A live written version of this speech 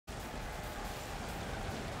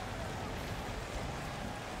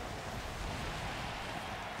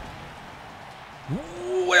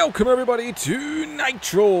Welcome everybody to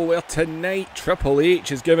Nitro, where tonight Triple H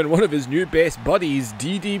has given one of his new best buddies,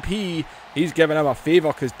 DDP, he's given him a favour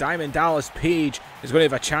because Diamond Dallas Page is going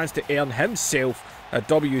to have a chance to earn himself a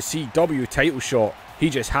WCW title shot. He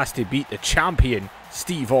just has to beat the champion,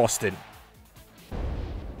 Steve Austin.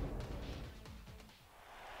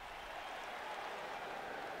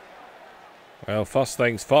 Well, first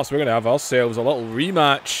things first, we're going to have ourselves a little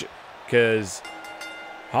rematch because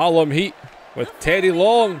Harlem Heat with Teddy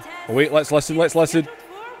Long. Oh, wait, let's listen, let's listen.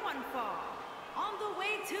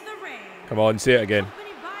 Come on, say it again.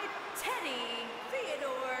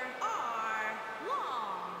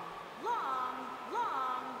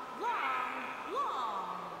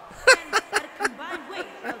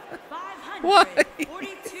 Why?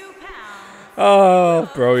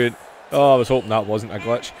 Oh, brilliant. Oh, I was hoping that wasn't a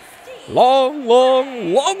glitch. Long,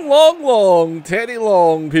 Teddy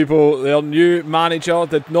Long, people. Their new manager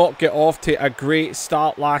did not get off to a great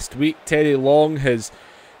start last week. Teddy Long has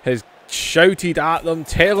shouted at them,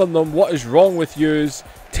 telling them what is wrong with yous,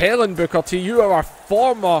 telling Booker T, you are a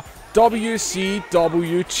former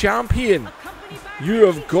WCW champion. You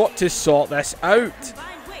have got to sort this out.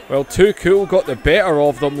 Well, Too Cool got the better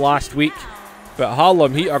of them last week, but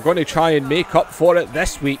Harlem Heat are going to try and make up for it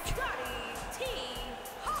this week.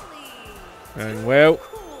 And well,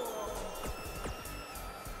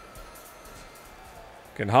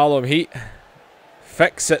 can Harlem Heat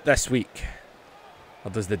fix it this week?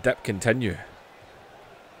 Or does the dip continue?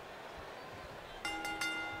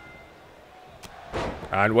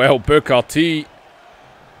 And well, Booker T,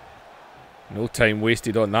 no time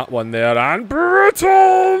wasted on that one there. And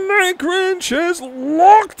brutal neck wrench is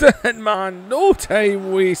locked in, man. No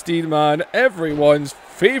time wasted, man. Everyone's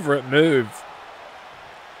favourite move.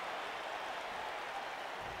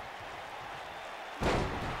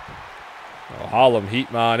 Harlem Heat,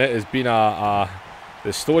 man, it has been the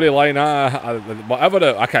storyline,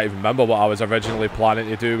 whatever, I can't even remember what I was originally planning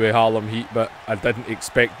to do with Harlem Heat, but I didn't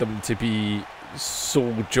expect them to be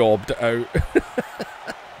so jobbed out.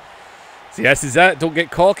 See, this is it, don't get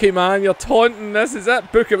cocky, man, you're taunting, this is it,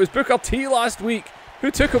 it was Booker T last week, who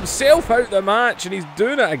took himself out the match, and he's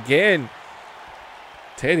doing it again.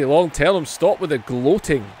 Teddy Long, tell him stop with the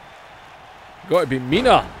gloating. Got to be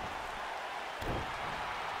meaner.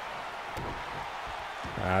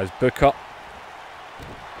 As Booker.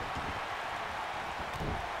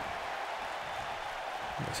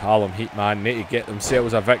 It's Harlem Heat, man. Need to get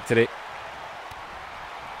themselves a victory.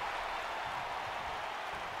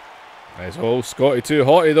 There's old Scotty too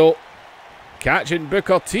hotty though. Catching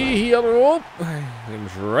Booker T here. Oh, he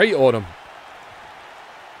was right on him.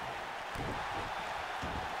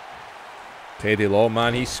 Teddy Long,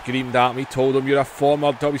 man, he screamed at me, told him you're a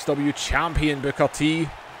former WCW champion, Booker T.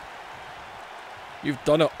 You've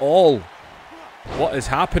done it all. What is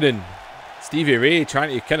happening? Stevie Ray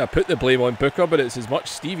trying to kind of put the blame on Booker, but it's as much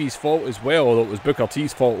Stevie's fault as well, although it was Booker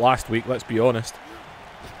T's fault last week, let's be honest.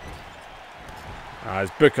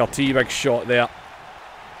 As Booker T, big shot there.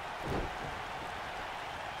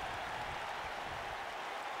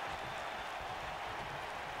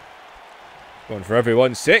 Going for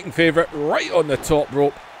everyone's second favourite, right on the top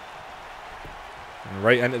rope. And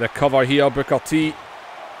right into the cover here, Booker T.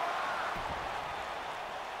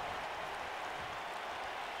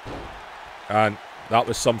 And that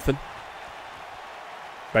was something.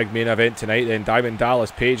 Big main event tonight then. Diamond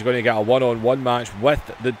Dallas Page going to get a one-on-one match with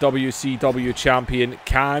the WCW champion.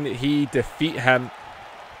 Can he defeat him?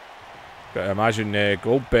 But imagine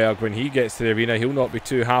Goldberg, when he gets to the arena, he'll not be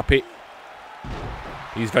too happy.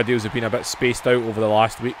 These videos have been a bit spaced out over the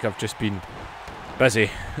last week. I've just been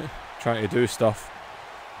busy trying to do stuff.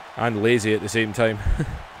 And lazy at the same time.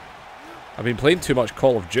 I've been playing too much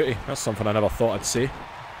Call of Duty. That's something I never thought I'd say.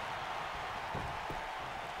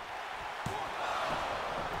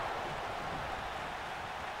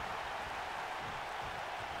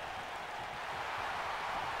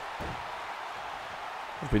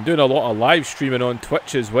 I've been doing a lot of live streaming on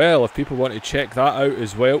Twitch as well, if people want to check that out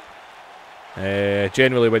as well.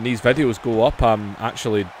 Generally when these videos go up, I'm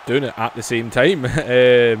actually doing it at the same time.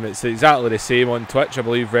 It's exactly the same on Twitch, I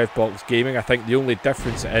believe, Redbox Gaming. I think the only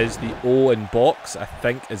difference is the O in box, I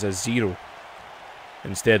think, is a 0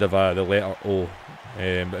 instead of the letter O.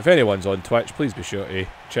 But if anyone's on Twitch, please be sure to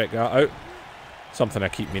check that out. Something I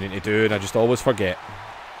keep meaning to do and I just always forget.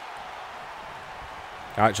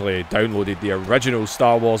 I actually downloaded the original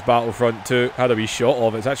Star Wars Battlefront 2. Had a wee shot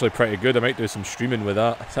of it. It's actually pretty good. I might do some streaming with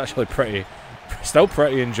that. It's actually still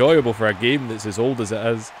pretty enjoyable for a game that's as old as it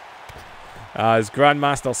is. As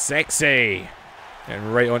Grandmaster Sexy.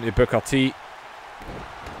 And right onto Booker T.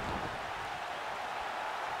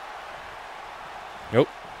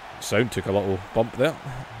 Sound took a little bump there.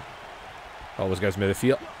 Always gives me the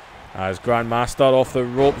fear. As Grandmaster off the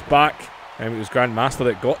ropes back. And it was Grandmaster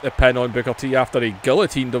that got the pin on Booker T after he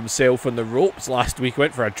guillotined himself on the ropes last week.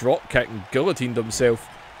 Went for a drop kick and guillotined himself.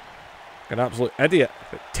 An absolute idiot.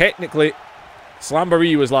 But technically,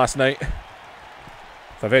 Slamboree was last night.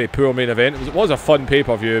 It's a very poor main event. It was a fun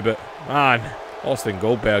pay-per-view, but man, Austin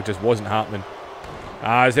Goldberg just wasn't happening.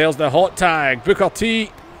 As there's the hot tag. Booker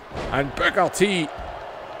T and Booker T.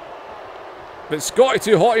 But Scotty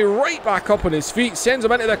 2 Hotty right back up on his feet. Sends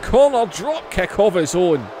him into the corner. Drop kick of his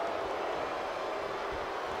own.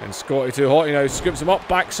 And Scotty 2 Hotty now scoops him up.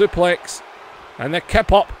 Back suplex. And the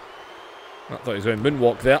kip up. I thought he was going to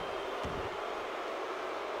moonwalk there.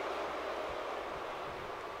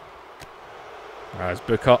 As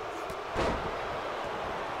Booker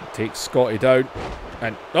takes Scotty down.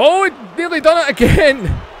 And oh, he nearly done it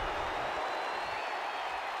again.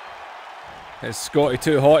 It's Scotty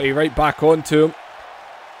 2 Hotty right back onto him.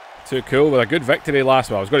 Too cool with a good victory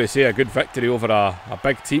last week. I was going to say a good victory over a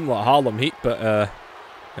big team like Harlem Heat, but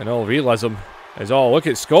in all realism is look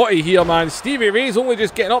at Scotty here, man. Stevie Ray's only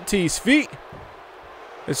just getting up to his feet.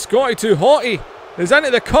 It's Scotty 2 Hotty is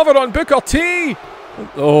into the cover on Booker T.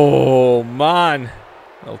 Oh man.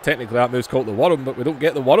 Well, technically that move's called the worm, but we don't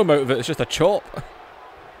get the worm out of it. It's just a chop.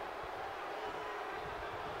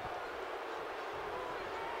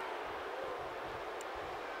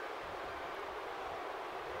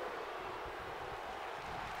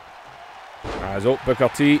 As Booker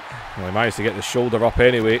T, well, he managed to get the shoulder up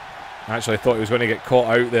anyway. Actually, I thought he was going to get caught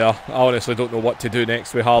out there. I honestly don't know what to do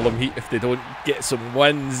next with Harlem Heat if they don't get some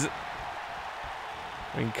wins.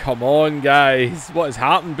 I mean, come on, guys. What has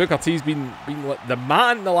happened? Booker T's been like the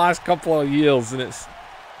man the last couple of years, and it's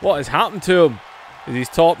what has happened to him is his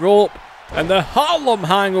top rope and the Harlem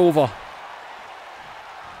hangover.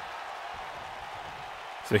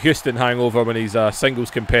 It's the Houston hangover when he's a singles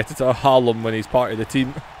competitor, Harlem when he's part of the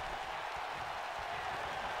team.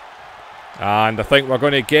 And I think we're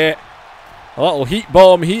going to get a little heat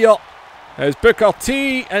bomb here. There's Booker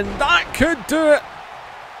T, and that could do it.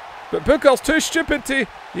 But Booker's too stupid to...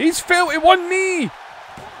 He's fell to one knee.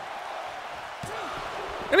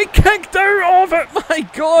 And he kicked out of it, my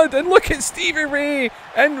God. And look at Stevie Ray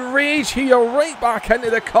in rage here, right back into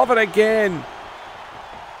the cover again.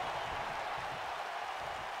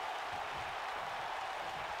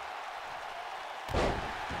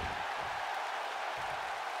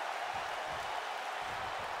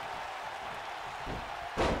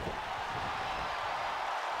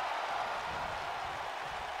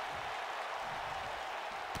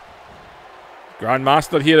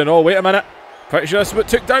 Grandmaster here, and oh, wait a minute. Pretty sure this is what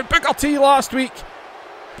took down Booker T last week.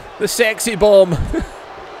 The sexy bomb. I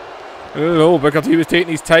don't know, Booker T was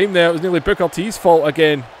taking his time there. It was nearly Booker T's fault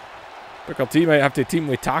again. Booker T might have to team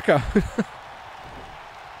with Taka.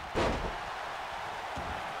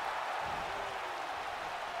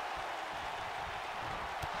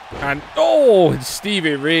 And oh,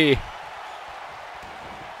 Stevie Ray.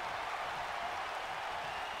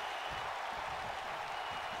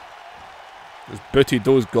 He's booted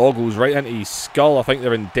those goggles right into his skull. I think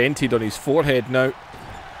they're indented on his forehead now.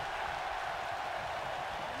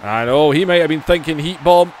 And oh, he might have been thinking heat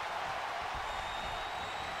bomb.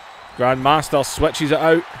 Grandmaster switches it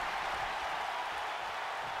out.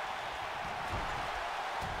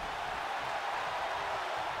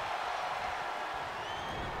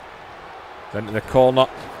 Into the corner.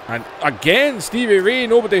 And again, Stevie Ray,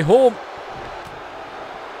 nobody home.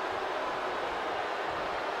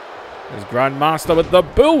 There's Grandmaster with the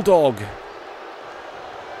Bulldog.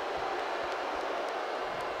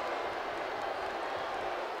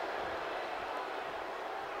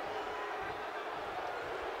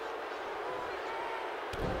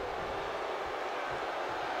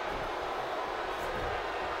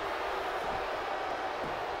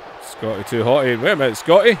 Scotty 2 Hotty. Wait a minute,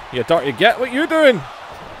 Scotty. You dirty git. What you doing?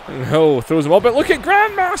 No, throws him up. But look at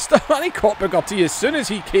Grandmaster. Man, he caught Booker T as soon as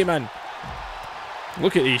he came in.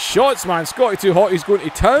 Look at these shots, man. Scotty 2 Hotty's going to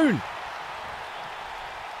town.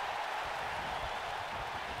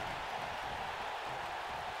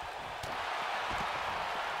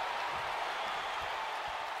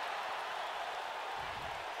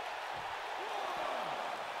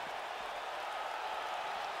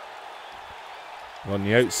 On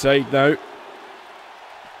the outside now.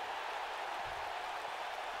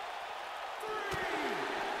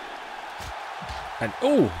 And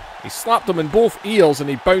oh, he slapped him in both ears and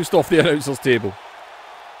he bounced off the announcer's table.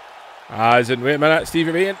 As in, wait a minute,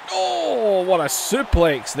 Stevie Ray. And oh, what a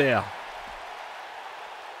suplex there.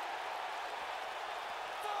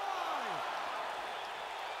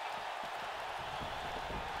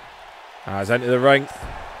 As into the ring.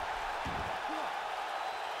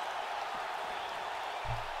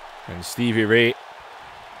 And Stevie Ray,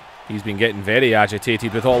 he's been getting very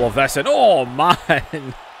agitated with all of this. And oh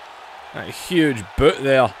man, that huge boot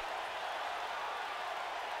there.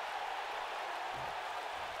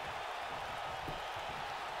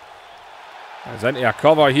 As into a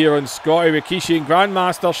cover here on Scotty. Rikishi and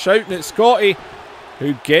Grandmaster shouting at Scotty,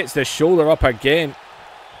 who gets the shoulder up again.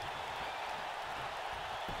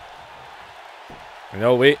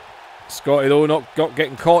 No, wait. Scotty, though, not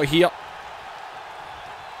getting caught here.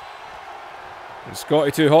 And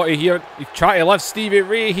Scotty too haughty here. He tried to lift Stevie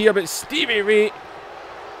Ray here, but Stevie Ray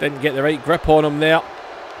didn't get the right grip on him there.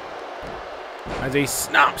 As he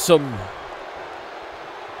snaps him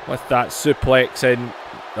with that suplex in.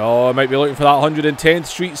 Oh, might be looking for that 110th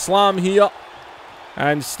Street Slam here.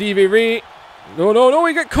 And Stevie Ray. No,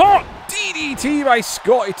 he got caught. DDT by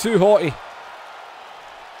Scotty too haughty.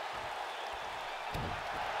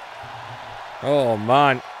 Oh,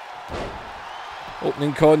 man.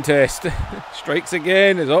 Opening contest. Strikes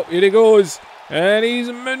again. Is up. Here he goes. And he's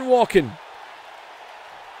moonwalking.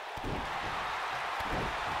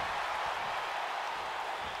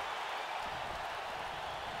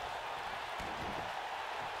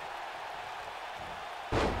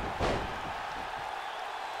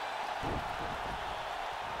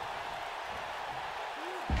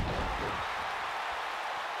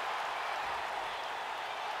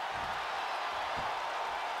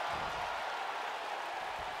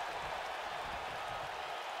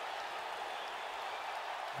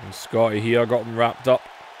 And Scotty here got him wrapped up.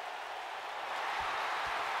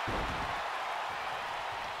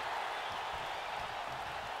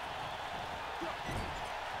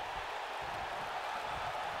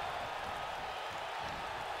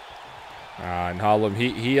 And Harlem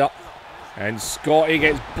Heat here. And Scotty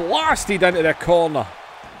gets blasted into the corner.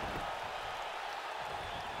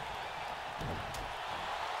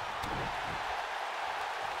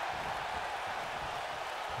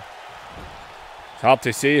 It's hard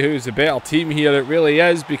to say who's the better team here. It really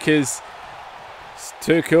is, because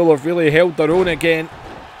Too Cool have really held their own again.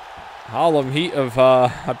 Harlem Heat have,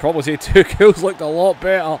 I'd probably say Too Cool's looked a lot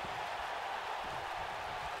better.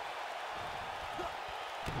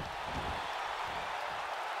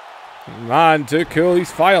 Man, Too Cool,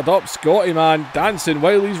 he's fired up. Scotty, man, dancing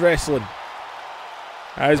while he's wrestling.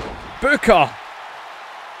 As Booker.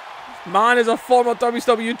 Man is a former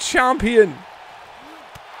WCW champion.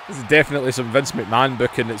 This is definitely some Vince McMahon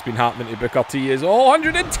booking that's been happening to Booker T. Is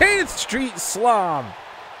 110th Street Slam.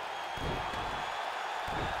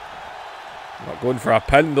 Not going for a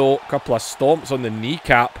pin though. A couple of stomps on the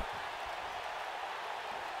kneecap.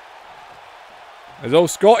 There's old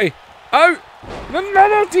Scotty. Out!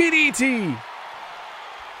 Another DDT!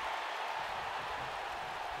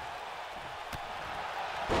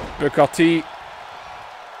 Booker T.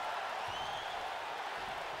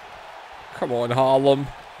 Come on, Harlem.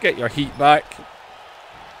 Get your heat back.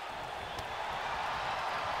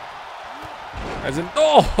 As an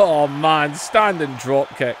oh man, standing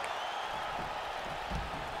drop kick.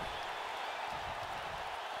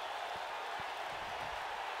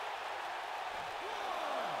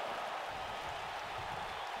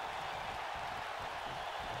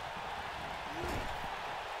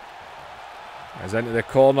 As into the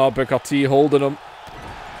corner, Booker T holding him.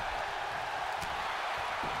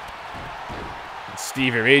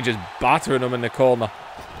 Stevie Ray just battering him in the corner.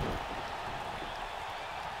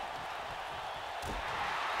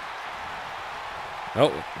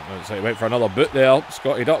 Oh, looks like he went for another boot there.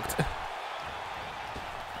 Scotty ducked.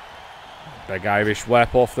 Big Irish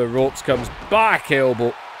whip off the ropes, comes back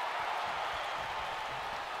elbow.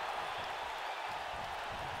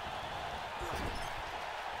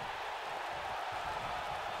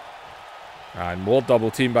 And more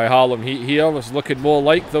double team by Harlem Heat here. Was looking more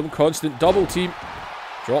like them. Constant double team.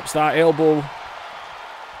 Drops that elbow.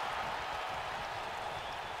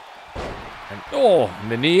 And oh,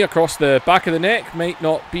 and the knee across the back of the neck might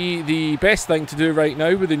not be the best thing to do right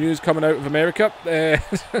now with the news coming out of America.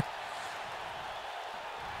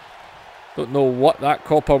 Don't know what that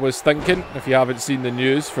copper was thinking. If you haven't seen the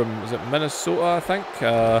news from, is it Minnesota, I think?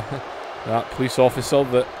 That police officer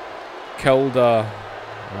that killed a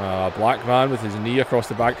black man with his knee across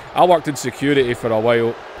the back. I worked in security for a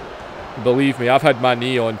while. Believe me, I've had my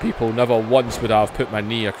knee on people. Never once would I have put my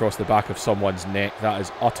knee across the back of someone's neck. That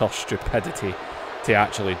is utter stupidity to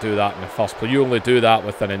actually do that in the first place. You only do that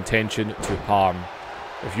with an intention to harm.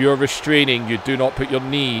 If you're restraining, you do not put your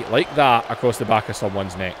knee like that across the back of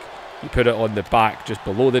someone's neck. You put it on the back just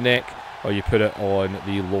below the neck, or you put it on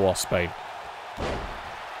the lower spine.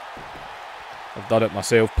 I've done it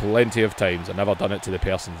myself plenty of times. I've never done it to the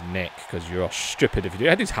person's neck because you're stupid if you do. He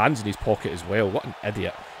had his hands in his pocket as well. What an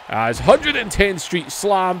idiot. As 110th Street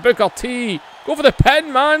Slam. Booker T. Go for the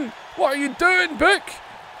pin, man. What are you doing, Book?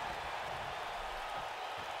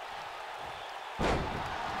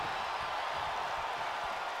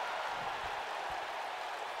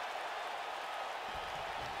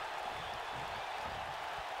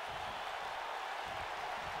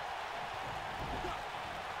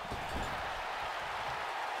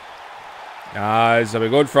 As are we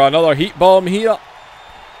going for another heat bomb here?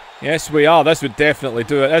 Yes, we are. This would definitely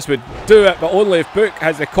do it. This would do it, but only if Book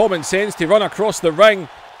has the common sense to run across the ring,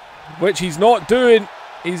 which he's not doing.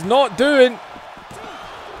 He's not doing.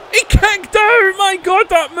 He kicked out! My God,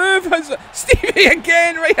 that move has... Stevie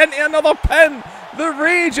again, right into another pin. The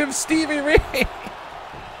rage of Stevie Ray.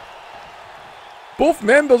 Both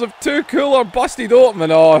members of Too Cool are busted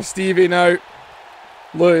open. Oh, Stevie now.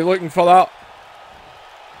 Looking for that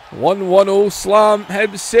 1-1-0 slam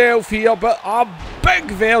himself here, but a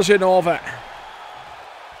big version of it.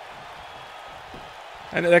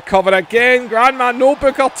 Into the cover again. Grandman, no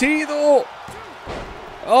Booker T though.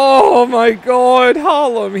 Oh my God,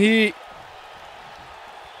 Harlem Heat.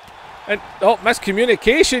 And oh,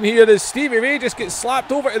 miscommunication here as Stevie Ray just gets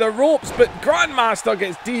slapped over to the ropes, but Grandmaster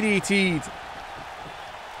gets DDT'd.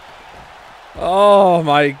 Oh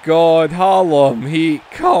my God, Harlem Heat,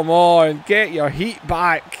 come on, get your heat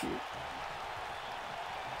back.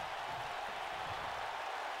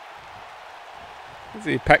 As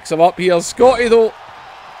he picks him up here, Scotty though.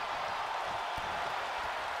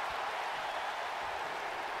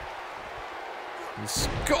 And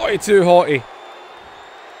Scotty too hotty.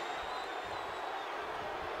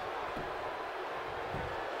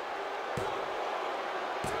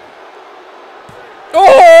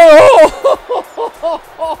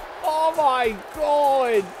 Oh my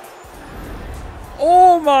God!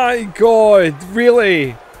 Oh my God!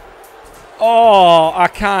 Really? Oh, I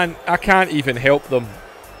can't even help them.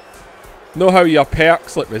 Know how your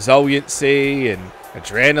perks like resiliency and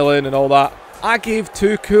adrenaline and all that. I gave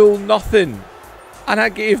Too Cool nothing, and I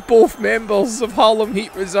gave both members of Harlem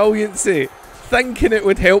Heat resiliency, thinking it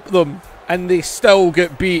would help them, and they still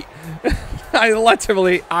get beat. I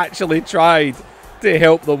literally actually tried to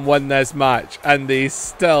help them win this match, and they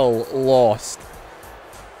still lost.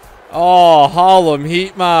 Oh, Harlem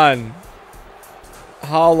Heat, man.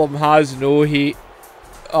 Harlem has no heat.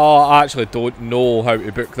 Oh, I actually don't know how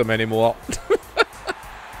to book them anymore.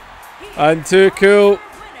 And Too Cool.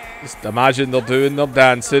 Just imagine they're doing their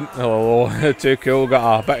dancing. Oh, Too Cool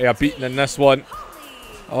got a bit of a beating in this one.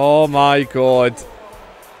 Oh my God.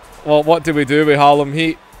 Well, what do we do with Harlem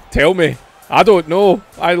Heat? Tell me. I don't know.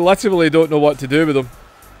 I literally don't know what to do with them.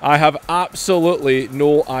 I have absolutely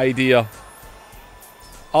no idea.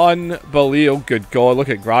 Unbelievable. Good God, look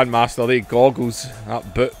at Grandmaster. They goggles.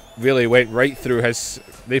 That boot really went right through his...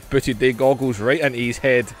 They booted their goggles right into his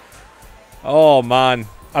head. Oh, man.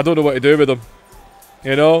 I don't know what to do with them.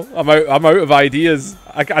 You know, I'm out of ideas.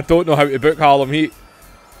 I don't know how to book Harlem Heat.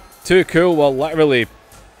 Too Cool, well, literally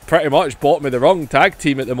pretty much bottom of the rung tag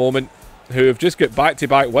team at the moment, who have just got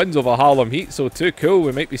back-to-back wins over Harlem Heat. So Too Cool,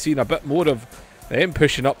 we might be seeing a bit more of them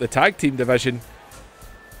pushing up the tag team division.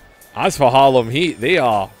 As for Harlem Heat, they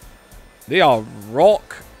are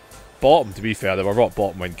rock bottom. To be fair, they were rock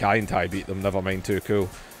bottom when Kai beat them. Never mind Too Cool.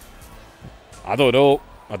 I don't know.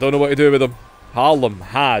 I don't know what to do with them. Harlem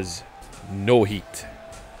has no heat.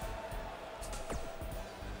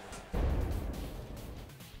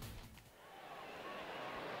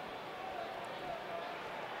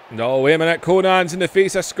 No, wait a minute. Conan's in the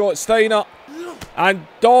face of Scott Steiner. And,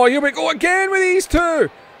 oh, here we go again with these two.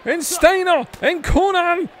 And Steiner and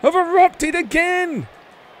Conan have erupted again.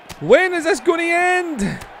 When is this going to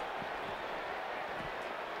end?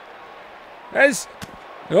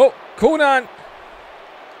 Oh, Conan.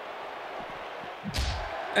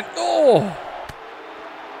 And, oh.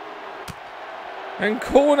 And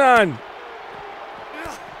Conan.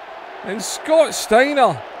 And Scott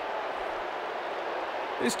Steiner.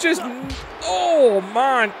 It's just, oh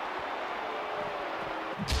man.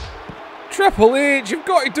 Triple H, you've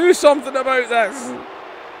got to do something about this.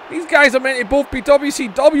 These guys are meant to both be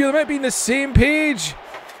WCW. They might be on the same page.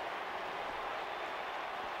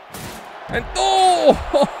 And oh,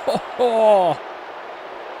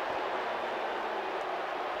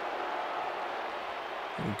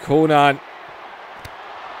 and Conan.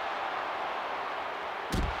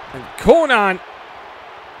 And Conan.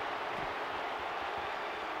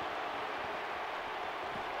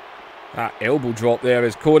 That elbow drop there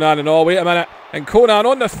is Conan, and oh, wait a minute. And Conan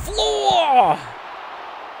on the floor.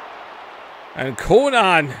 And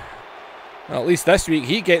Conan Well, at least this week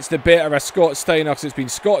he gets the better of Scott Steiner, because it's been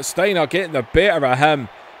Scott Steiner getting the better of him.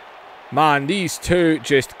 Man, these two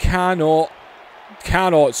just cannot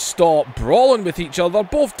stop brawling with each other.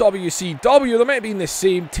 Both WCW, they might be in the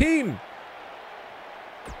same team.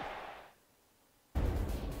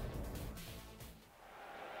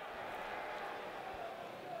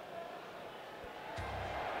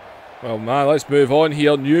 Well, man, let's move on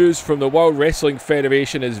here. News from the World Wrestling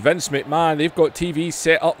Federation is Vince McMahon. They've got TV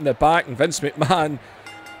set up in the back, and Vince McMahon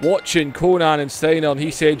watching Conan and Steiner, and he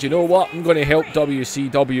said, you know what, I'm going to help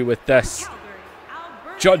WCW with this.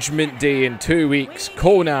 Judgment Day in 2 weeks,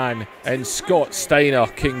 Conan and Scott Steiner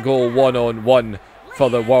can go one-on-one for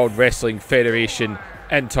the World Wrestling Federation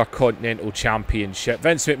Intercontinental Championship.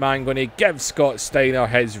 Vince McMahon going to give Scott Steiner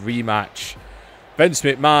his rematch. Vince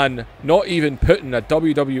McMahon not even putting a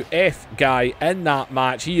WWF guy in that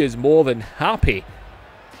match. He is more than happy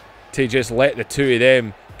to just let the two of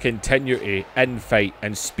them continue to infight.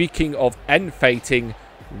 And speaking of infighting,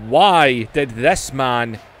 why did this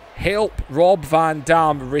man help Rob Van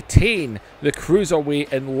Dam retain the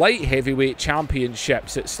Cruiserweight and Light Heavyweight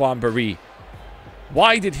Championships at Slamboree?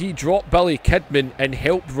 Why did he drop Billy Kidman and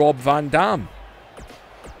help Rob Van Dam?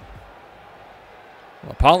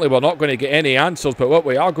 Well, apparently we're not going to get any answers, but what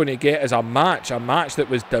we are going to get is a match that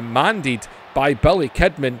was demanded by Billy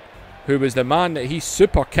Kidman, who was the man that he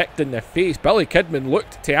super kicked in the face. Billy Kidman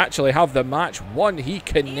looked to actually have the match won. He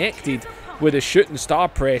connected with a shooting star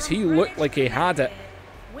press. He looked like he had it.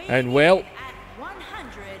 And well,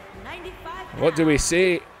 what do we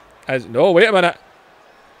say? As no, wait a minute.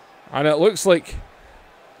 And it looks like,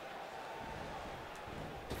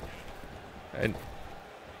 and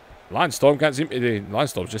Lance Storm can't seem to do.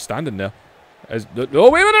 Lance Storm's just standing there. As oh,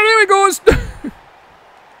 wait a minute, there he goes.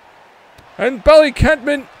 And Billy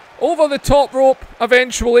Kidman over the top rope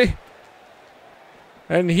eventually.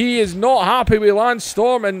 And he is not happy with Lance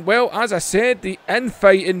Storm. And well, as I said, the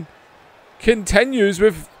infighting continues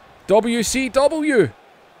with WCW.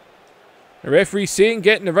 The referee saying,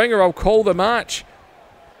 get in the ring or I'll call the match.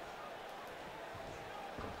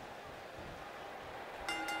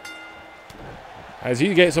 As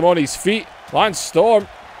he gets him on his feet, Lance Storm,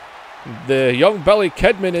 the young Billy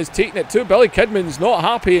Kidman, is taking it to. Billy Kidman's not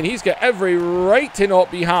happy, and he's got every right to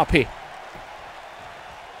not be happy.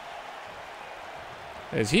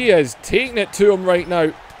 As he is taking it to him right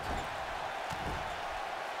now.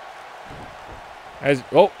 As,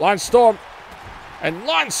 oh, Lance Storm. And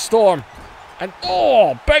Lance Storm. And,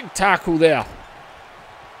 oh, big tackle there.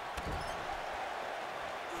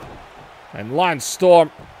 And Lance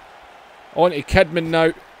Storm on to Kidman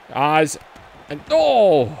now. As, and,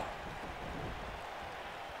 oh.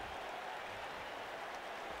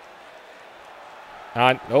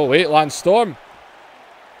 And, oh, wait, Lance Storm.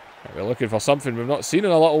 We're looking for something we've not seen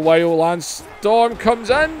in a little while. Lance Storm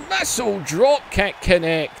comes in. Missile drop kick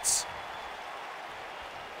connects.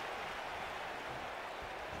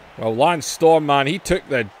 Well, Lance Storm, man, he took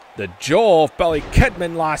the jaw off Billy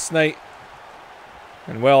Kidman last night.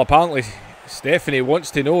 And, well, apparently Stephanie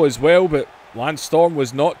wants to know as well, but Lance Storm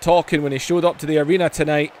was not talking when he showed up to the arena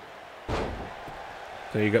tonight.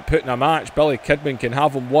 So you got put in a match. Billy Kidman can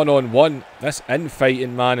have him one-on-one. This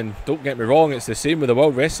infighting, man, and don't get me wrong, it's the same with the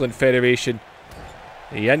World Wrestling Federation.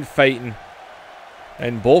 The infighting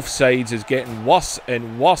in both sides is getting worse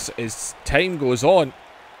and worse as time goes on.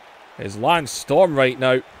 There's Lance Storm right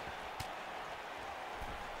now.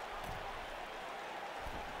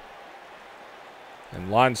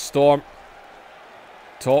 And Lance Storm,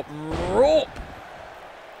 top rope.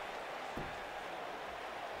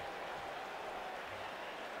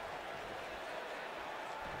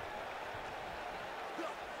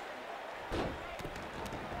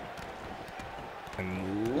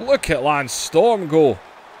 And look at Lance Storm go.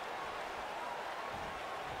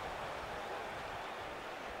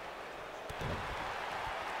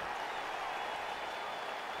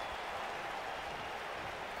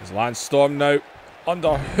 There's Lance Storm now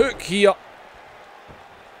under hook here.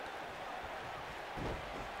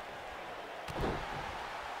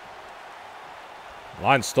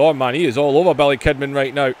 Lance Storm, man, he is all over Billy Kidman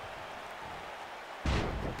right now.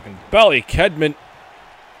 And Billy Kidman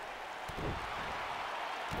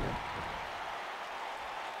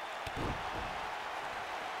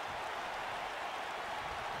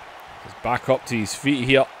is back up to his feet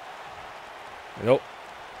here. Nope.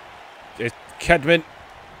 It's Kidman.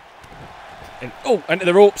 And oh, into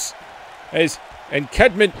the ropes. And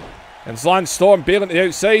Kidman. And Lance Storm bailing to the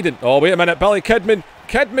outside. And oh, wait a minute, Billy Kidman.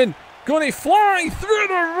 Kidman going to fly through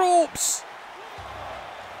the ropes.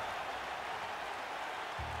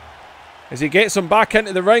 As he gets him back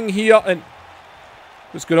into the ring here. And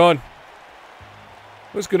what's going on?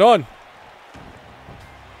 What's going on?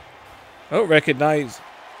 I don't recognise.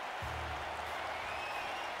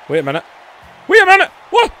 Wait a minute. Wait a minute!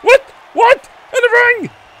 What? What? What? In the ring!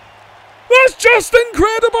 That's just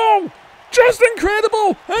incredible! Just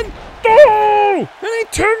incredible! And oh! And he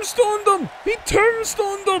tombstoned him! He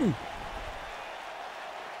tombstoned him!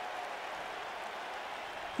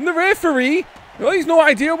 And the referee, well, he's no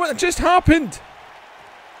idea what just happened.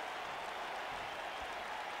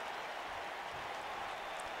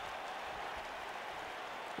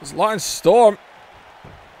 It's Lance Storm.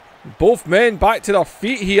 Both men back to their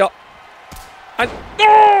feet here. And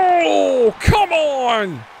oh, come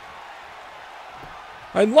on!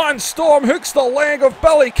 And Lance Storm hooks the leg of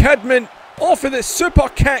Billy Kidman off of the super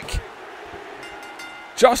kick.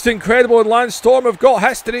 Just incredible, and Lance Storm have got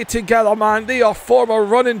history together, man. They are former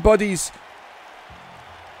running buddies.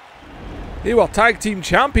 They were tag team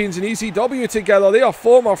champions in ECW together. They are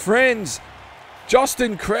former friends. Just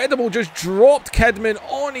incredible, just dropped Kidman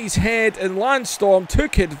on his head, and Lance Storm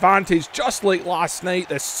took advantage just like last night.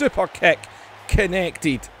 The super kick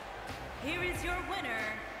connected. Here is your winner.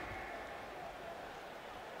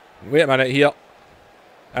 Wait a minute here.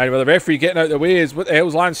 And with the referee getting out of the way, is what the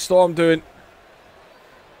hell's Lance Storm doing?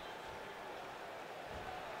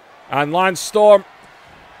 And Lance Storm.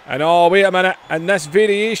 And oh, wait a minute. And this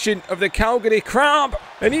variation of the Calgary Crab.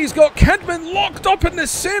 And he's got Kidman locked up in the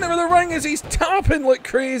centre of the ring as he's tapping like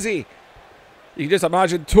crazy. You can just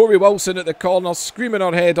imagine Tori Wilson at the corner screaming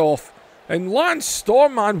her head off. And Lance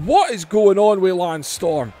Storm, man, what is going on with Lance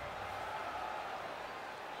Storm?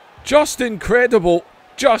 Just incredible.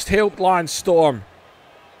 Just helped Lance Storm.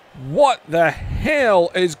 What the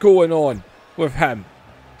hell is going on with him?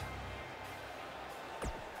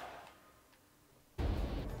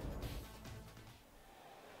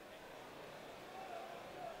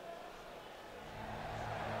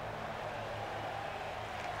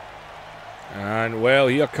 And well,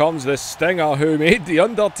 here comes the Stinger who made the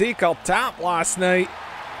Undertaker tap last night.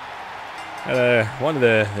 One of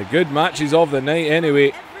the good matches of the night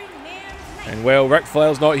anyway. And well, Ric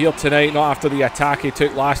Flair's not here tonight, not after the attack he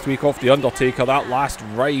took last week off the Undertaker. That last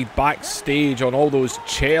ride backstage on all those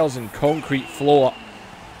chairs and concrete floor.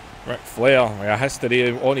 Ric Flair with a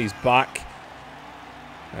history on his back.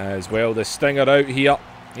 As well, the Stinger out here.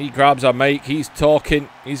 He grabs a mic, he's talking,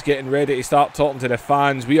 he's getting ready to start talking to the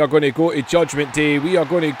fans. We are going to go to Judgment Day. We are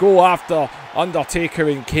going to go after Undertaker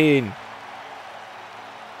and Kane.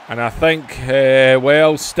 And I think,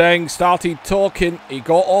 well, Sting started talking. He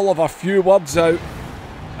got all of a few words out.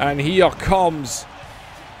 And here comes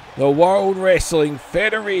the World Wrestling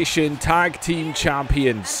Federation Tag Team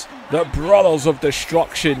Champions. The Brothers of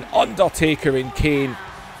Destruction, Undertaker and Kane.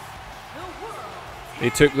 They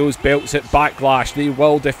took those belts at Backlash. They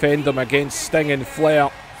will defend them against Sting and Flair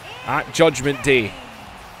at Judgment Day.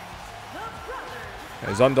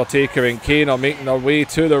 As Undertaker and Kane are making their way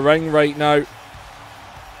to the ring right now.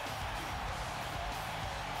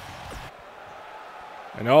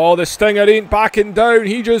 And oh, the Stinger ain't backing down.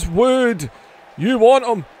 He just wooed. You want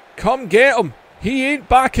him? Come get him. He ain't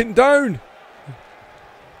backing down.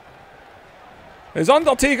 As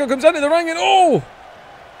Undertaker comes into the ring and oh!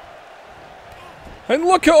 And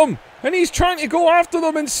look at him! And he's trying to go after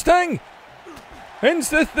them and Sting! And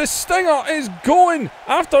the Stinger is going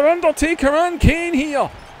after Undertaker and Kane here!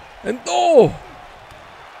 And oh!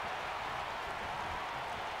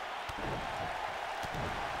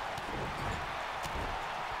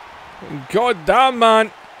 God damn,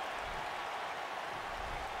 man!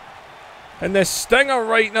 And the Stinger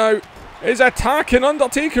right now is attacking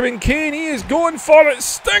Undertaker and Kane. He is going for it!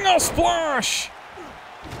 Stinger Splash!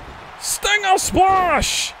 Stinger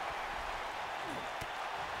Splash!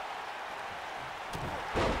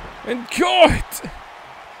 And God!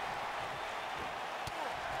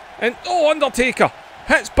 And oh, Undertaker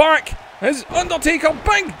hits back as Undertaker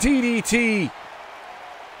big DDT!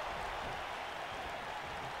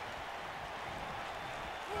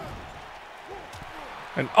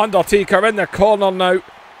 And Undertaker in the corner now.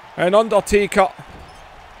 And Undertaker.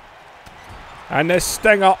 And this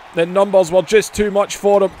Stinger, the numbers were just too much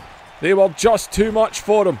for him. They were just too much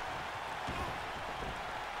for him.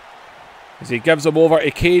 As he gives him over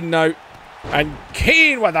to Kane now. And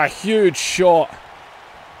Kane with a huge shot.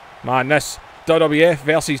 Man, this WWF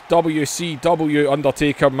versus WCW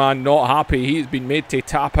Undertaker, man, not happy. He's been made to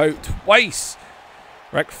tap out twice.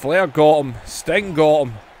 Ric Flair got him. Sting got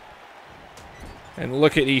him. And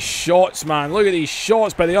look at these shots, man. Look at these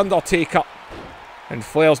shots by the Undertaker. And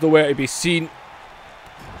Flair's nowhere to be seen.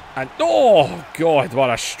 And oh, God, what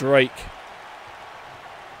a strike.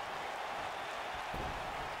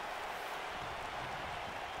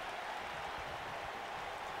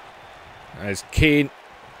 As Kane.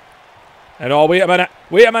 And oh, wait a minute.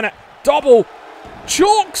 Wait a minute. Double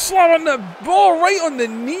choke slam on the ball, right on the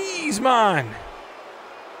knees, man.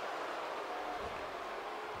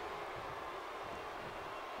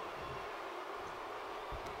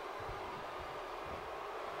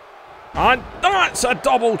 And that's a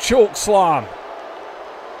double choke slam.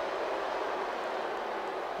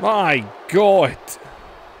 My God.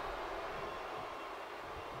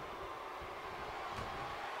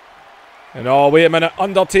 And oh, wait a minute.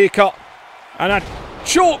 Undertaker. And a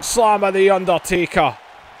choke slam of the Undertaker.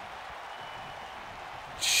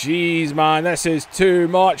 Jeez, man. This is too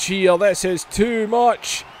much here. This is too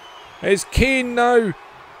much. Is Kane now?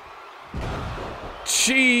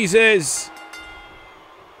 Jesus.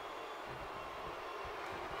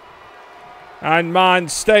 And man,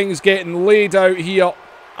 Sting's getting laid out here.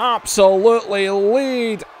 Absolutely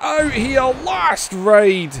laid out here. Last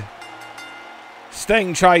ride.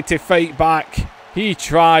 Sting tried to fight back. He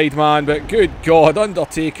tried, man, but good God,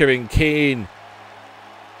 Undertaker and Kane.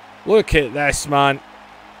 Look at this, man.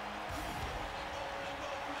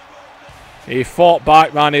 He fought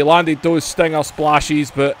back, man. He landed those stinger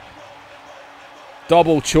splashes, but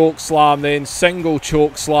double choke slam, then single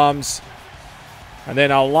choke slams. And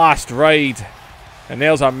then a last ride. And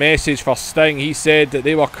there's a message for Sting. He said that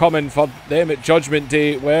they were coming for them at Judgment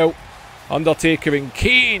Day. Well, Undertaker and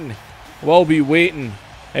Kane will be waiting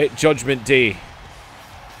at Judgment Day.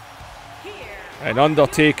 And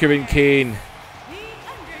Undertaker and Kane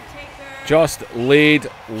just laid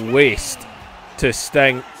waste to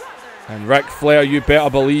Sting. And Ric Flair, you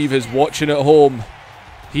better believe, is watching at home.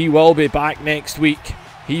 He will be back next week.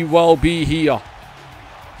 He will be here.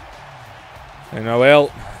 And well,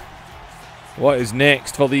 what is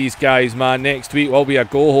next for these guys, man? Next week will be a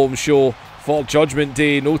go-home show for Judgment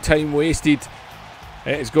Day. No time wasted.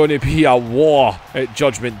 It's going to be a war at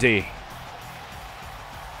Judgment Day.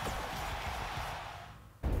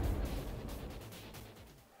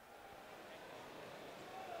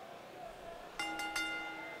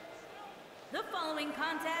 The following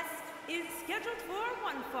contest is scheduled for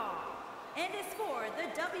one fall and is for the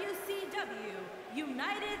WCW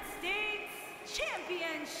United States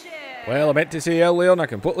Championship. Well, I meant to say earlier and I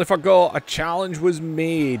completely forgot, a challenge was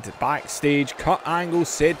made backstage. Kurt Angle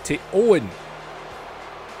said to Owen,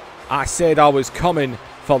 I said I was coming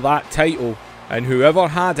for that title and whoever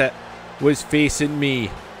had it was facing me.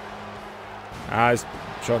 As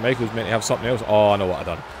Shawn Michaels meant to have something else. Oh, I know what I've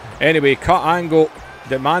done. Anyway, Kurt Angle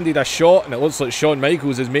demanded a shot and it looks like Shawn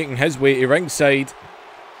Michaels is making his way to ringside.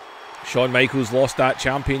 Shawn Michaels lost that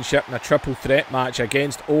championship in a triple threat match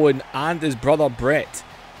against Owen and his brother Bret.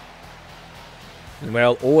 And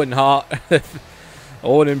well, Owen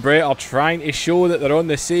and Bret are trying to show that they're on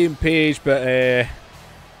the same page, but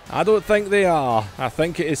I don't think they are. I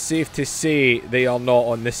think it is safe to say they are not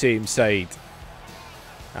on the same side.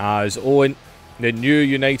 As Owen, the new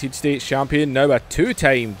United States Champion, now a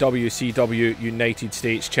two-time WCW United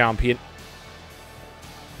States Champion.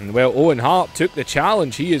 And well, Owen Hart took the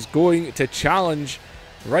challenge. He is going to challenge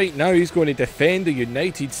right now. He's going to defend the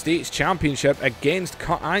United States Championship against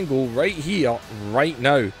Kurt Angle right here, right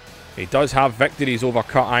now. He does have victories over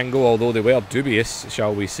Kurt Angle, although they were dubious,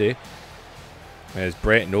 shall we say. There's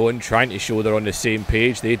Bret and Owen trying to show they're on the same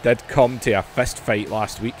page. They did come to a fist fight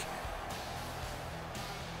last week.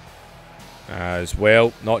 As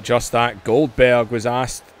well, not just that, Goldberg was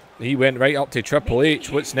asked, he went right up to Triple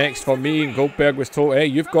H, what's next for me? And Goldberg was told, hey,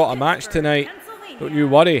 you've got a match tonight. Don't you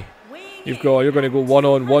worry. You're going to go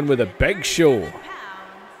one-on-one with a Big Show.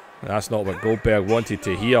 That's not what Goldberg wanted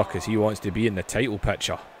to hear, because he wants to be in the title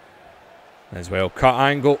picture. As well, Kurt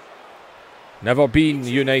Angle, never been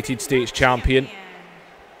United States Champion.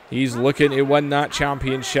 He's looking to win that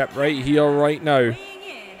championship right here, right now.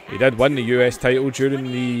 He did win the US title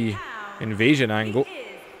during the Invasion angle.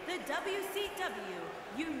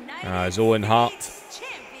 As Owen Hart.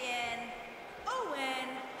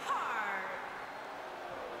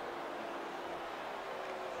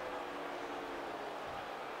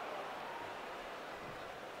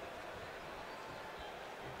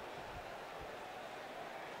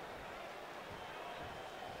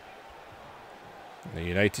 The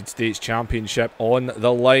United States Championship on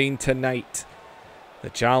the line tonight.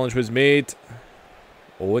 The challenge was made.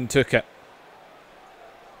 Owen took it.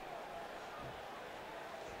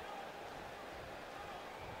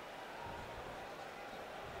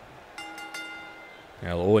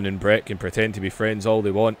 Well, Owen and Bret can pretend to be friends all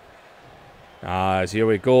they want. As here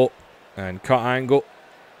we go. And Kurt Angle.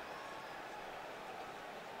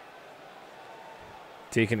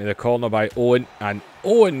 Taken to the corner by Owen. And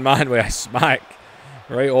Owen, man, with a smack.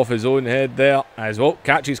 Right off his own head there. As well,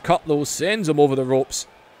 catches Kurt though, sends him over the ropes.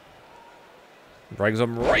 Brings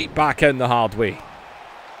him right back in the hard way.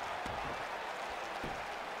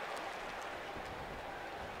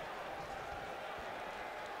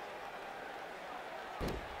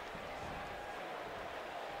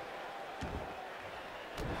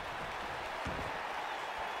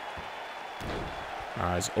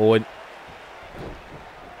 As Owen.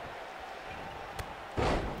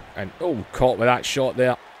 And, oh, caught with that shot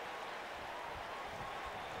there.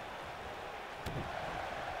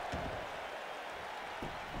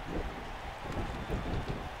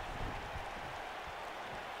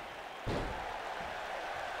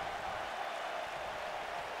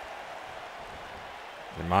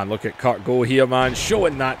 And man, look at Kurt go here, man.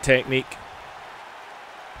 Showing that technique.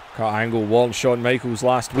 Kurt Angle warned Shawn Michaels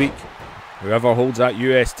last week. Whoever holds that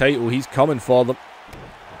US title, he's coming for them.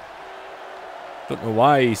 Don't know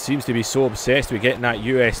why he seems to be so obsessed with getting that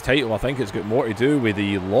US title. I think it's got more to do with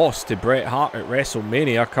the loss to Bret Hart at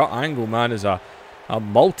WrestleMania. Kurt Angle, man, is a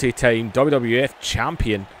multi-time WWF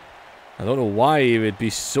champion. I don't know why he would be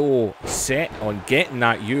so set on getting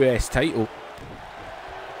that US title.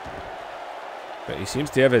 But he seems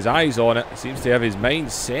to have his eyes on it. He seems to have his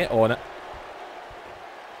mind set on it.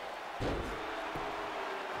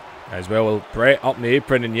 As well, Bret up in the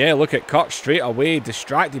apron. And yeah, look at Kurt straight away,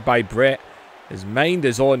 distracted by Bret. His mind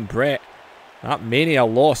is on Bret. That Mania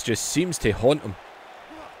loss just seems to haunt him.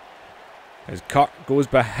 As Kurt goes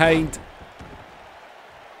behind.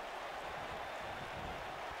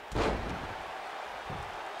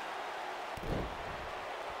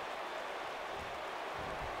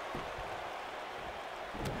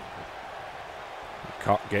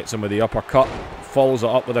 Kurt gets him with the uppercut. Follows it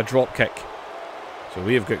up with a drop kick. So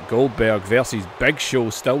we've got Goldberg versus Big Show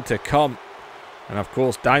still to come. And of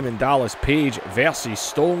course, Diamond Dallas Page versus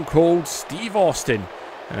Stone Cold Steve Austin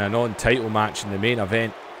in a non-title match in the main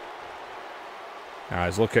event.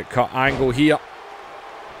 As look at Kurt Angle here.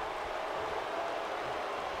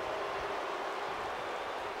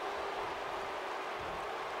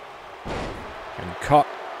 And Kurt.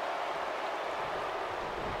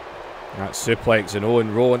 That suplex and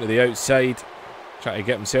Owen rolling to the outside. Trying to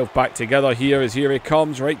get himself back together here as here he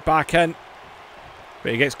comes right back in.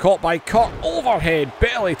 But he gets caught by Kurt overhead,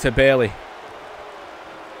 belly to belly.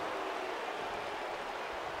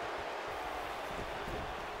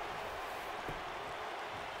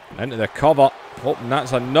 Into the cover. Hoping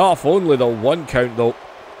that's enough. Only the 1 count though.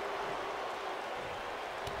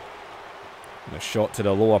 And a shot to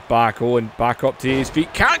the lower back. Owen back up to his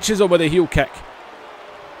feet. Catches him with a heel kick.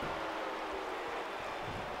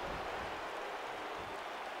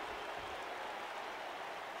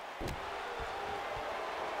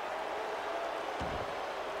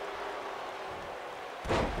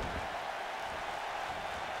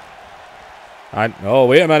 And, oh,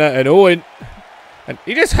 wait a minute, and Owen. And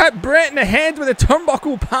he just hit Bret in the head with a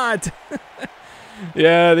turnbuckle pad.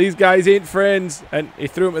 Yeah, these guys ain't friends. And he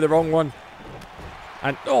threw him to the wrong one.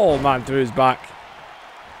 And, oh, man, through his back.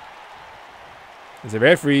 As the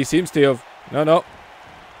referee seems to have... No.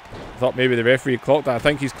 I thought maybe the referee clocked it. I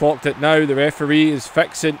think he's clocked it now. The referee is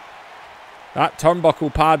fixing that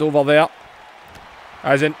turnbuckle pad over there.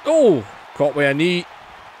 As in, oh, caught with a knee.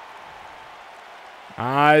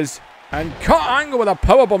 And Kurt Angle with a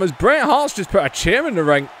powerbomb as Bret Hart's just put a chair in the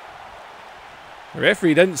ring. The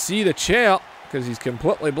referee didn't see the chair because he's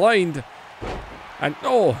completely blind. And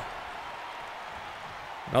oh,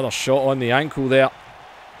 another shot on the ankle there.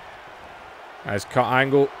 As Kurt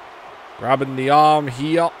Angle grabbing the arm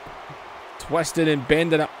here. Twisting and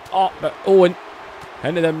bending it up. But Owen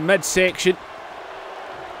into the midsection.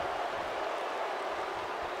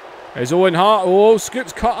 As Owen Hart, oh,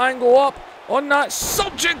 scoops Kurt Angle up. On that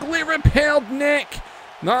surgically repaired neck.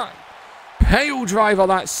 That pile driver,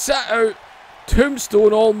 that sit out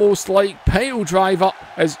tombstone almost like pile driver.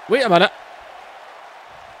 As, wait a minute.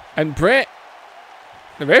 And Bret,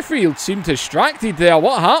 the referee seemed distracted there.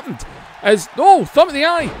 What happened? As, oh, thumb at the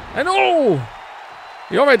eye. And oh,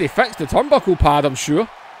 he already fixed the turnbuckle pad, I'm sure.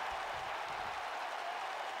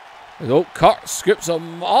 As, oh, Kurt scoops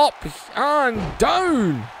him up and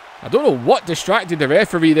down. I don't know what distracted the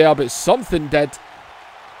referee there, but something did.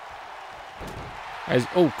 As,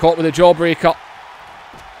 oh, caught with a jawbreaker.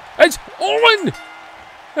 It's Owen!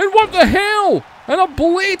 And what the hell? And a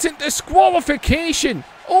blatant disqualification.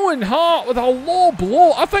 Owen Hart with a low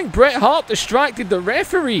blow. I think Bret Hart distracted the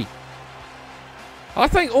referee. I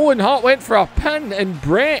think Owen Hart went for a pin and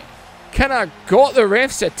Bret kind of got the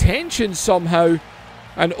ref's attention somehow.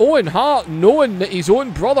 And Owen Hart, knowing that his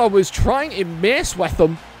own brother was trying to mess with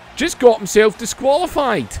him, just got himself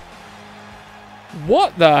disqualified.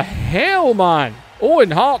 What the hell, man?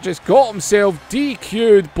 Owen Hart just got himself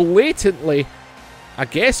DQ'd blatantly. I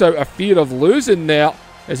guess out of fear of losing there,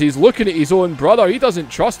 as he's looking at his own brother. He doesn't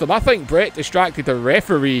trust him. I think Bret distracted the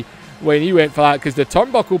referee when he went for that, because the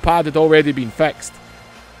turnbuckle pad had already been fixed.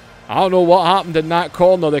 I don't know what happened in that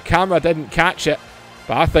corner. The camera didn't catch it.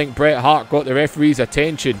 But I think Bret Hart got the referee's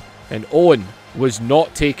attention, and Owen was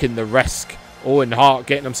not taking the risk. Owen Hart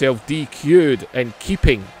getting himself DQ'd and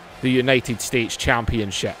keeping the United States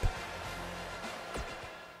Championship.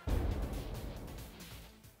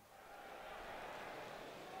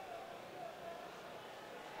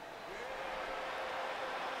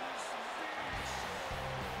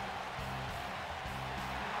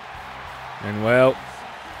 And well,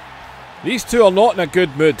 these two are not in a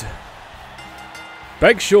good mood.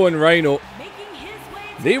 Big Show and Rhino,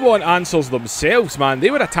 they want answers themselves, man. They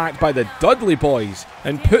were attacked by the Dudley Boys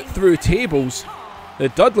and put through tables. The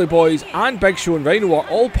Dudley Boys and Big Show and Rhino are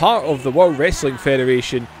all part of the World Wrestling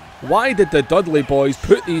Federation. Why did the Dudley Boys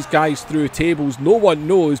put these guys through tables? No one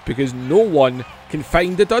knows, because no one can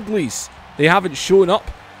find the Dudleys. They haven't shown up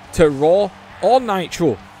to Raw or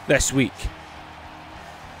Nitro this week.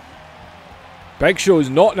 Big Show's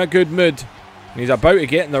not in a good mood. He's about to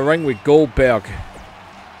get in the ring with Goldberg.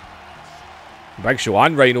 Big Show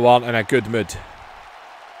and Rhino aren't in a good mood.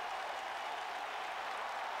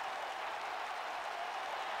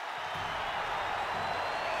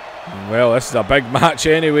 Well, this is a big match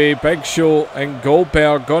anyway. Big Show and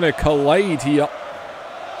Goldberg gonna collide here.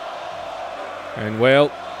 And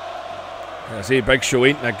well, I say Big Show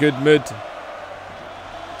ain't in a good mood.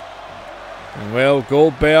 And well,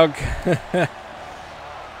 Goldberg, him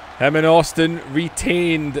and Austin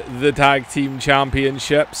retained the tag team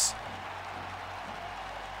championships.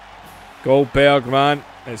 Goldberg, man,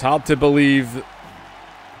 it's hard to believe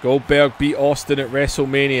Goldberg beat Austin at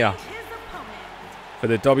WrestleMania for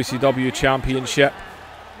the WCW Championship.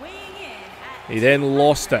 He then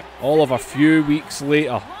lost it all of a few weeks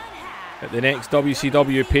later at the next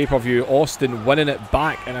WCW pay-per-view. Austin winning it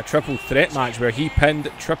back in a triple threat match where he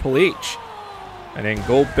pinned Triple H. And then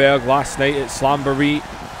Goldberg last night at Slamboree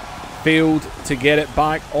failed to get it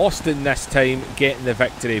back. Austin this time getting the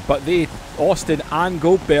victory. But Austin and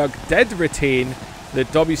Goldberg did retain the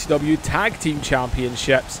WCW Tag Team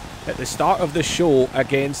Championships at the start of the show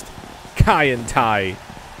against Kai and Tai.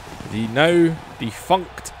 The now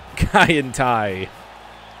defunct Kai and Tai.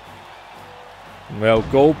 Well,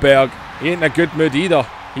 Goldberg, he ain't in a good mood either.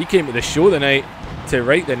 He came to the show tonight to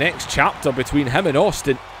write the next chapter between him and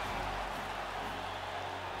Austin.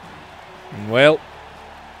 And well,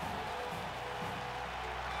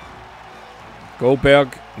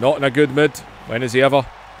 Goldberg not in a good mood. When is he ever?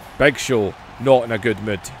 Big Show not in a good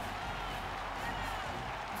mood.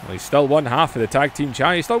 Well, he's still one half of the tag team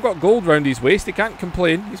champ. He's still got gold round his waist. He can't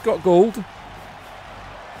complain. He's got gold.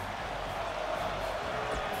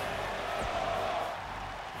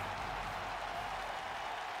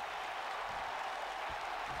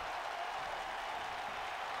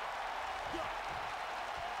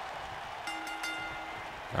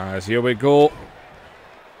 As here we go.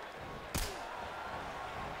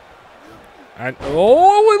 And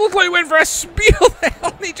oh, it looked like he went for a spear there,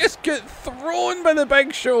 and he just got thrown by the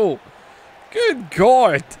Big Show. Good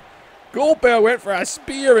God. Goldberg went for a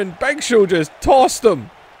spear and Big Show just tossed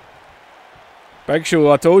him. Big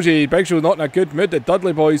Show, I told you, Big Show's not in a good mood. The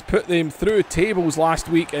Dudley Boys put them through tables last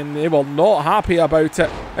week and they were not happy about it.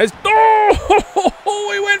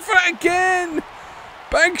 Oh, he went for it again.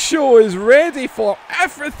 Big Show is ready for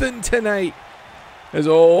everything tonight.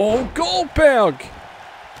 Goldberg.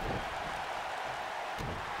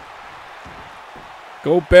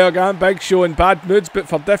 Goldberg and Big Show in bad moods, but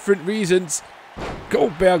for different reasons.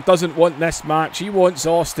 Goldberg doesn't want this match. He wants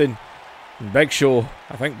Austin. And Big Show,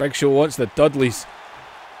 I think Big Show wants the Dudleys.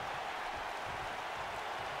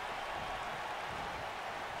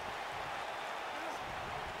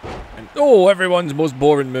 And oh, everyone's most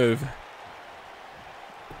boring move.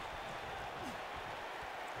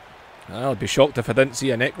 I'll be shocked if I didn't see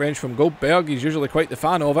a neck wrench from Goldberg. He's usually quite the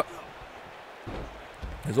fan of it.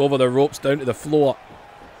 He's over the ropes down to the floor.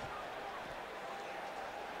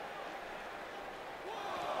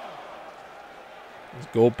 There's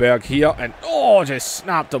Goldberg here and oh, just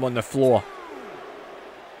snapped him on the floor.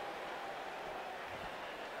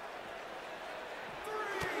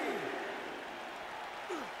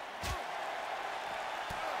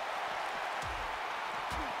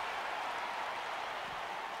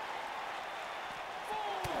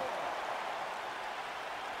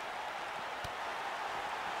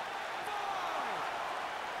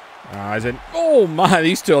 As in, oh man,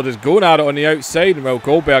 these two are just going at it on the outside. And well,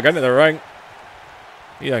 Goldberg into the ring.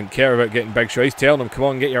 He doesn't care about getting Big Show. He's telling him, come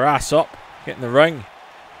on, get your ass up. Get in the ring.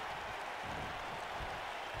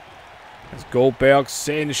 As Goldberg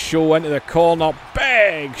sends Show into the corner.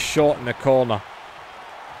 Big shot in the corner.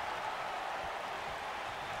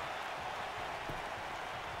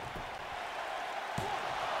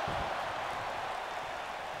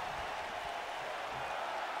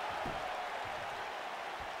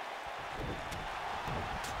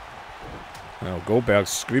 Well, Goldberg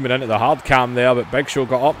screaming into the hard cam there, but Big Show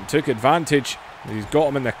got up and took advantage. He's got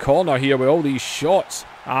him in the corner here with all these shots.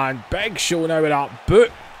 And Big Show now with that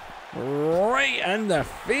boot right in the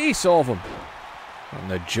face of him. On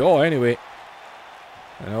the jaw, anyway.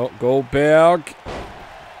 Oh, Goldberg.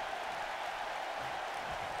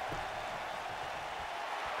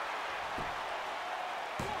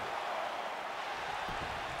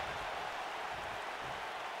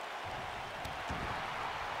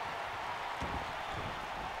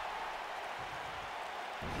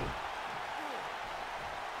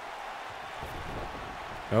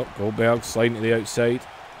 Oh, Goldberg sliding to the outside.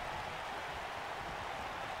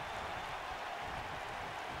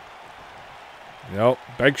 Nope,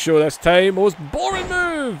 Big Show this time. Most boring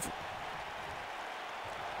move.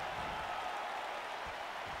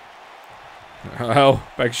 Well,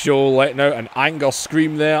 Big Show letting out an anger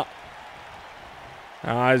scream there.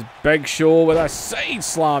 As Big Show with a side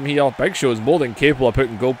slam here. Big Show is more than capable of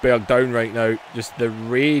putting Goldberg down right now. Just the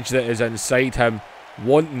rage that is inside him,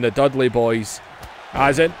 wanting the Dudley boys.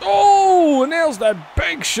 As in, oh, and there's the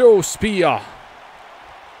Big Show spear.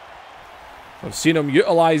 I've seen him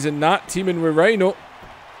utilising that, teaming with Rhino.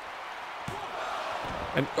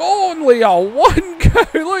 And only a 1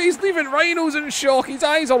 count. Look, he's leaving Rhino's in shock. His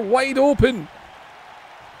eyes are wide open.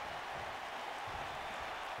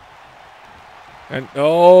 And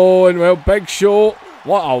oh, and well, Big Show.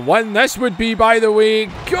 What a win this would be, by the way.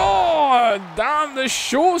 God damn, the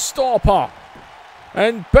showstopper.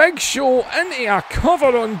 And Big Show into a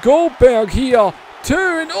cover on Goldberg here. 2,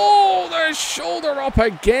 and oh, the shoulder up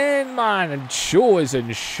again, man. And Show is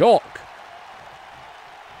in shock.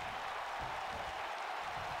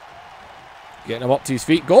 Getting him up to his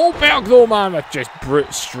feet. Goldberg, though, man, with just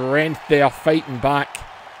brute strength there, fighting back.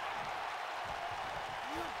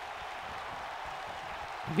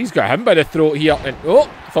 He's got him by the throat here. And oh,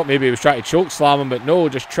 I thought maybe he was trying to choke slam him, but no,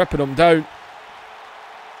 just tripping him down.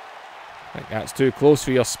 I think that's too close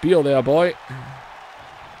for your spear there, boy.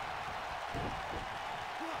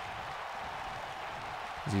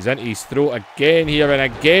 He's into his throat again here, and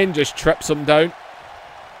again just trips him down.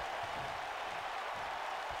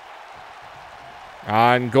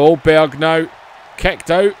 And Goldberg now kicked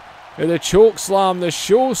out with the choke slam, the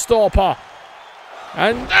showstopper.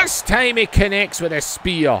 And this time he connects with a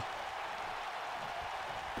spear.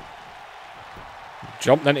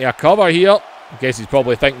 Jumped into a cover here. I guess he's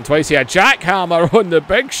probably thinking twice. He had a jackhammer on the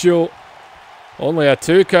Big Show. Only a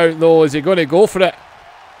 2 count though. Is he going to go for it?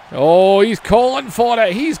 Oh, he's calling for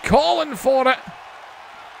it. He's calling for it.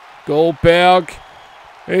 Goldberg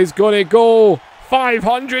is going to go.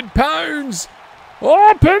 £500.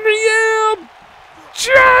 Up in the air.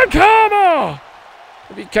 Jackhammer.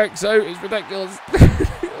 If he kicks out, it's ridiculous.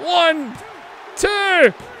 1,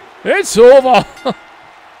 2. It's over.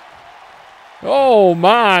 Oh,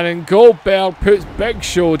 man. And Goldberg puts Big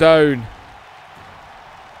Show down.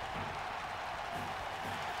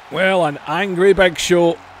 Well, an angry Big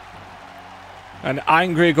Show. An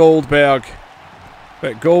angry Goldberg.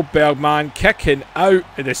 But Goldberg, man, kicking out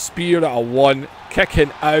of the spear at a 1.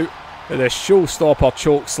 Kicking out of the showstopper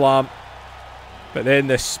choke slam. But then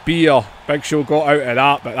the spear. Big Show got out of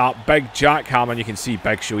that. But that big jackhammer, you can see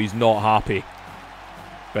Big Show, he's not happy.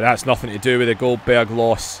 But that's nothing to do with the Goldberg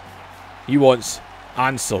loss. He wants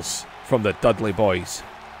answers from the Dudley boys.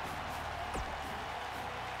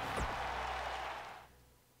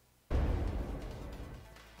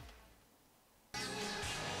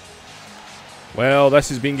 Well, this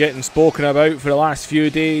has been getting spoken about for the last few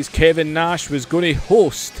days. Kevin Nash was going to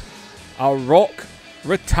host a Rock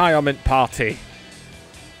retirement party.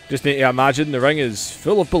 Just need to imagine the ring is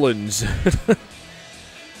full of balloons.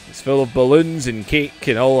 It's full of balloons and cake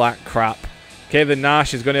and all that crap. Kevin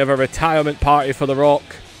Nash is going to have a retirement party for The Rock.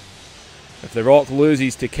 If The Rock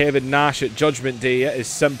loses to Kevin Nash at Judgment Day, it is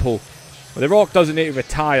simple. Well, The Rock doesn't need to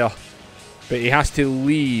retire, but he has to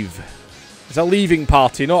leave. It's a leaving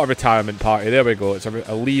party, not a retirement party. There we go. It's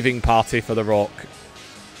a leaving party for The Rock.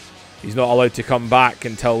 He's not allowed to come back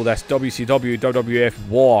until this WCW WWF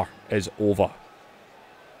war is over.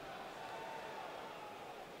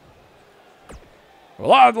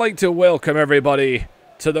 Well, I'd like to welcome everybody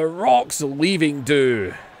to The Rock's leaving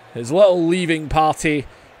do. His little leaving party,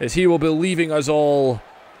 as he will be leaving us all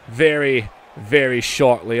very, very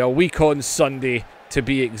shortly. A week on Sunday, to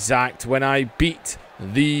be exact, when I beat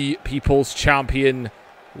the People's Champion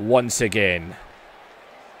once again.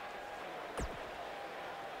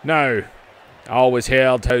 Now, I always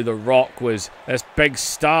heard how The Rock was this big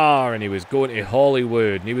star and he was going to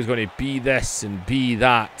Hollywood and he was going to be this and be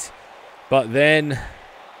that. But then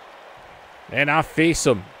I face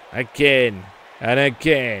him again and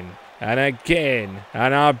again and again,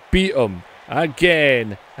 and I beat him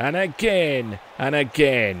again and again and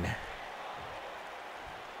again.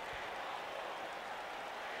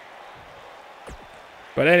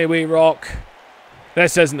 But anyway, Rock,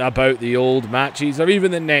 this isn't about the old matches or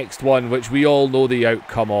even the next one, which we all know the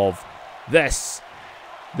outcome of. This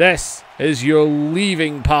is your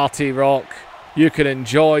leaving party, Rock. You can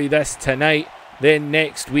enjoy this tonight. Then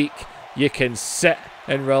next week, you can sit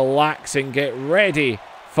and relax and get ready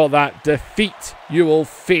for that defeat you will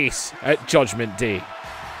face at Judgment Day.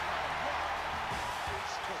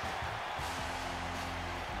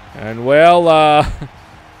 And well, I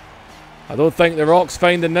don't think The Rock's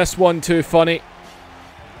finding this one too funny.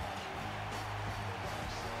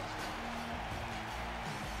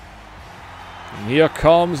 And here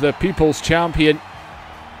comes the People's Champion.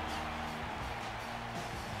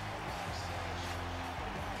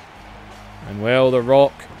 And well, The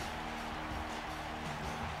Rock.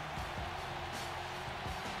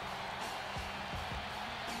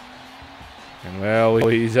 And well,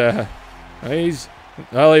 he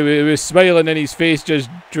was smiling and his face just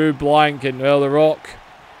drew blank. And well, The Rock.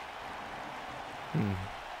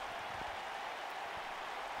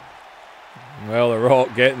 Well, The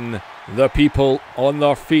Rock getting the people on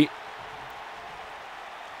their feet.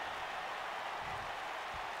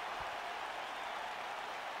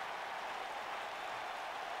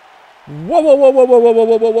 Whoa, whoa, whoa, whoa, whoa, whoa,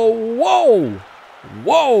 whoa, whoa, whoa, whoa,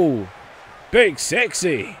 whoa, Big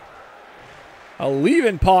Sexy. A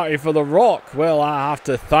leaving party for The Rock. Well, I have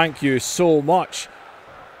to thank you so much,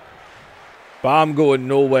 but I'm going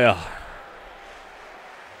nowhere.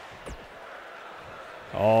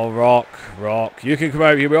 Oh, Rock, you can come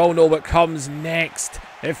out here. We all know what comes next.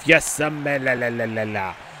 If you smell,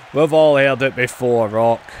 we've all heard it before,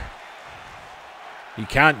 Rock. You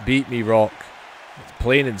can't beat me, Rock. It's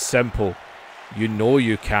plain and simple. You know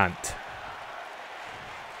you can't.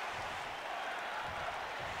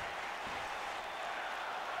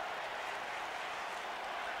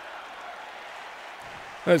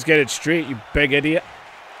 Let's get it straight, you big idiot.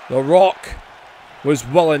 The Rock was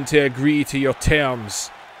willing to agree to your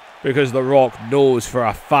terms because The Rock knows for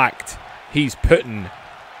a fact he's putting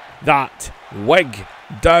that wig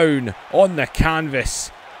down on the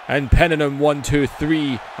canvas and pinning him 1, 2,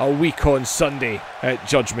 3 a week on Sunday at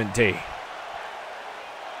Judgment Day.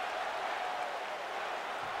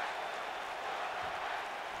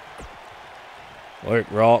 Look,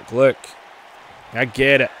 Rock, look. I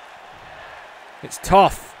get it. It's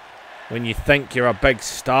tough when you think you're a big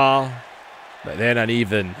star, but then an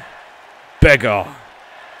even bigger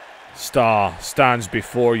star stands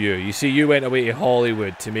before you. You see, you went away to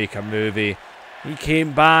Hollywood to make a movie. You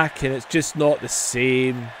came back and it's just not the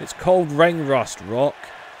same. It's called ring rust, Rock.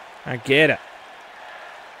 I get it.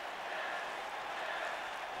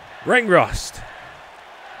 Ring rust.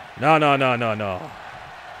 No.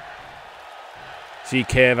 See,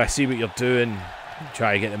 Kev, I see what you're doing.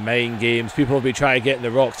 Try to get the mind games. People have been trying to get in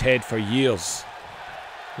The Rock's head for years.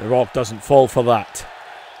 The Rock doesn't fall for that.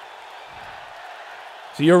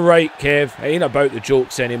 So you're right, Kev. It ain't about the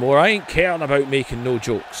jokes anymore. I ain't caring about making no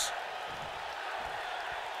jokes.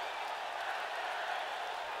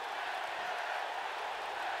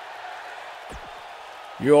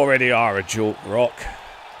 You already are a joke, Rock.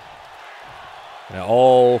 And it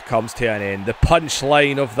all comes to an end. The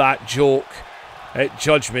punchline of that joke at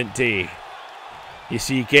Judgment Day. You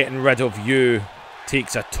see, getting rid of you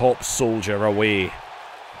takes a top soldier away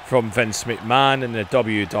from Vince McMahon and the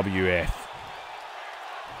WWF.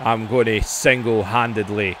 I'm going to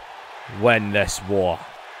single-handedly win this war.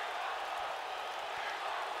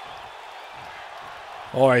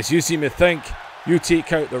 Alright, so you seem to think you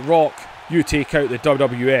take out The Rock, you take out the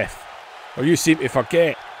WWF. Or you seem to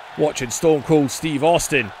forget watching Stone Cold Steve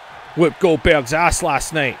Austin whoop Goldberg's ass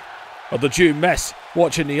last night. Or did you miss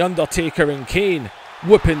watching The Undertaker and Kane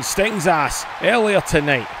whooping Sting's ass earlier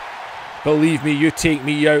tonight? Believe me, you take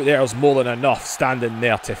me out, there's more than enough standing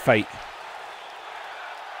there to fight.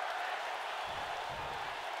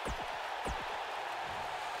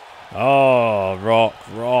 Oh,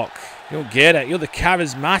 Rock. You don't get it. You're the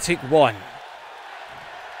charismatic one.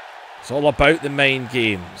 It's all about the mind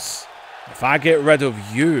games. If I get rid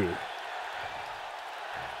of you,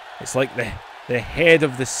 it's like the the head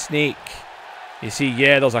of the snake. You see,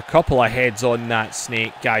 yeah, there's a couple of heads on that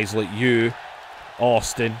snake. Guys like you,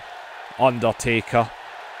 Austin, Undertaker.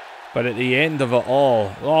 But at the end of it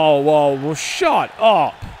all, oh, well, shut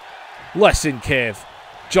up. Listen, Kev,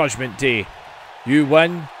 Judgment Day. You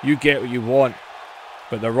win, you get what you want.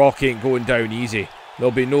 But The Rock ain't going down easy.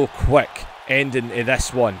 There'll be no quick ending to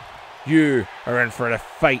this one. You are in for the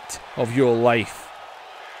fight of your life.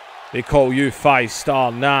 They call you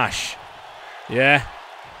 5-Star Nash. Yeah?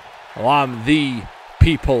 Well, I'm the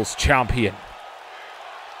People's Champion.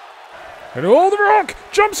 And oh, The Rock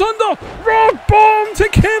jumps under. Rock bomb to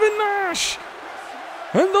Kevin Nash.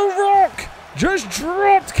 And The Rock just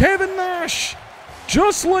dropped Kevin Nash.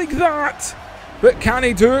 Just like that. But can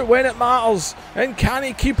he do it when it matters? And can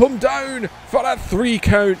he keep him down for a 3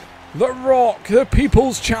 count? The Rock, the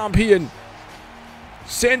People's Champion.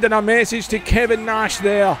 Sending a message to Kevin Nash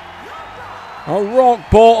there. A rock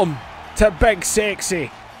bottom to Big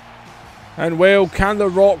Sexy. And well, can The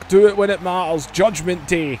Rock do it when it matters? Judgment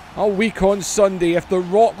Day, a week on Sunday. If The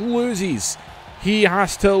Rock loses, he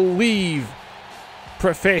has to leave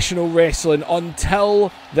professional wrestling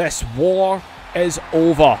until this war is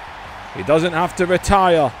over. He doesn't have to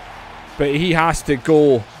retire, but he has to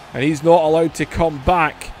go. And he's not allowed to come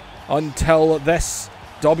back until this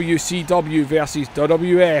WCW versus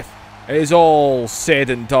WWF is all said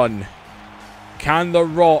and done. Can The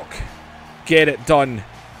Rock get it done?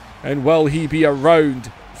 And will he be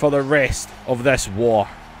around for the rest of this war?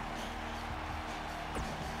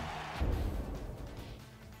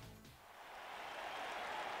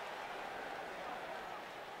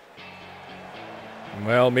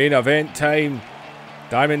 Well, main event time.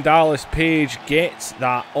 Diamond Dallas Page gets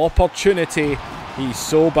that opportunity he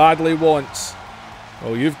so badly wants.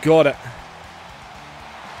 Well, you've got it.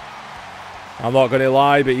 I'm not going to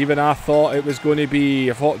lie, but even I thought it was going to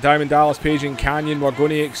be... I thought Diamond Dallas Page and Kanyon were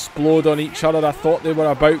going to explode on each other. I thought they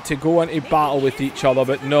were about to go into battle with each other,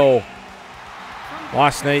 but no.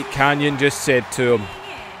 Last night, Kanyon just said to him,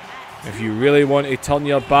 if you really want to turn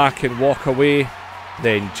your back and walk away,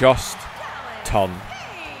 then just turn.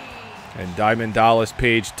 And Diamond Dallas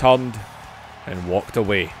Page turned and walked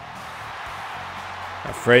away.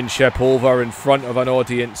 A friendship over in front of an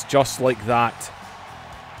audience just like that.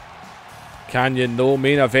 Kanyon, though,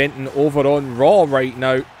 main eventing over on Raw right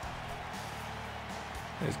now.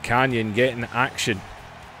 Is Kanyon getting action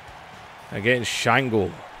against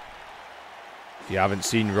Shango? If you haven't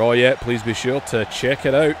seen Raw yet, please be sure to check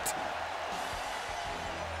it out.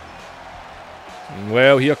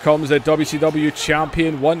 Well, here comes the WCW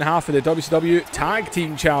champion, one half of the WCW Tag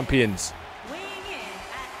Team Champions.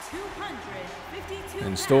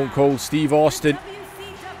 And Stone Cold Steve Austin.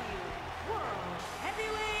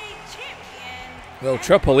 Well,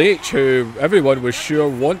 Triple H, who everyone was sure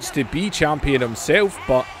wants to be champion himself,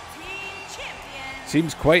 but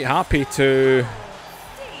seems quite happy to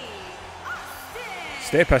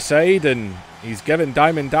step aside, and he's given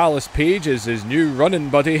Diamond Dallas Page as his new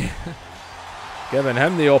running buddy, giving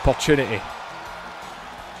him the opportunity.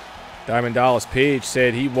 Diamond Dallas Page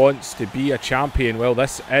said he wants to be a champion. Well,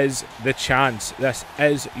 this is the chance. This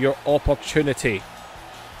is your opportunity.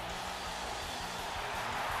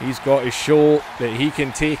 He's got to show that he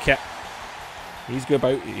can take it. He's good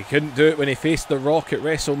about. He couldn't do it when he faced The Rock at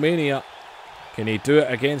WrestleMania. Can he do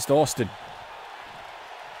it against Austin?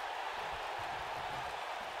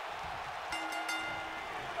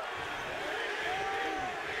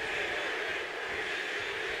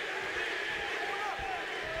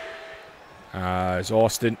 It's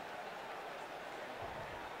Austin.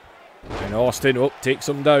 And Austin, takes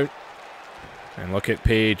him down. And look at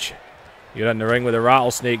Page. You're in the ring with a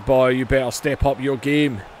rattlesnake, boy. You better step up your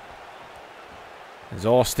game. There's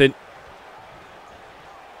Austin.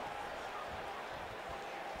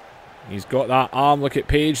 He's got that arm. Look at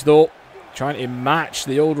Page, though. Trying to match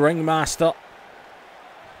the old ringmaster.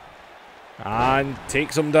 And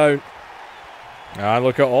takes him down. And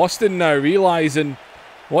look at Austin now, realising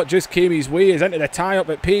what just came his way is into the tie-up,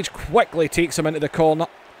 but Page quickly takes him into the corner.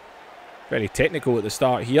 Very technical at the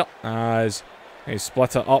start here, as he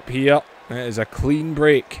split it up here. It is a clean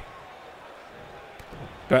break.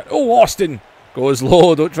 But, Austin goes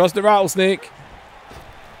low. Don't trust the rattlesnake.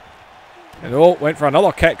 And, went for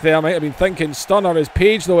another kick there. Might have been thinking stunner as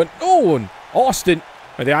Page, though. And, Austin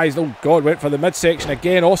with the eyes. Oh, God, went for the midsection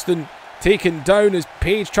again. Austin taken down as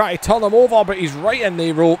Page tried to turn him over, but he's right in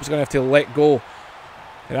the ropes. Going to have to let go.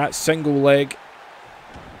 That single leg.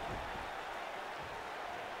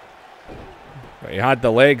 But he had the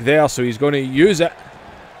leg there, so he's going to use it.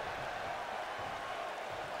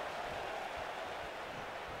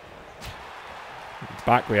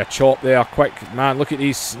 Back with a chop there. Quick, man, look at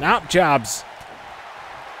these snap jabs.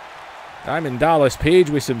 Diamond Dallas Page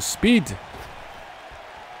with some speed.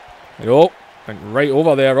 Oh, went right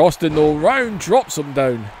over there. Austin, though, round, drops him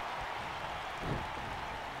down.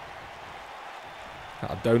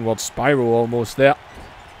 Got a downward spiral almost there.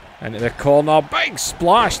 Into the corner. Big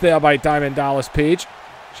splash there by Diamond Dallas Page.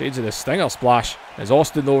 Shades of the Stinger splash. As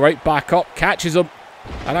Austin, though, right back up. Catches him.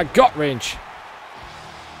 And a gut wrench.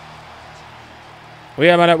 Wait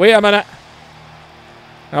a minute, wait a minute.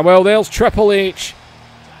 And well, there's Triple H,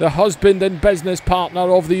 the husband and business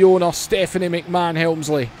partner of the owner, Stephanie McMahon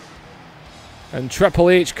Helmsley. And Triple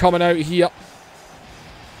H coming out here.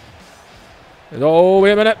 Oh,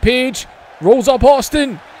 wait a minute, Page. Rolls up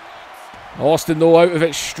Austin. Austin, though, out of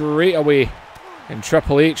it straight away. And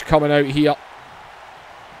Triple H coming out here.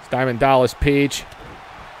 It's Diamond Dallas Page.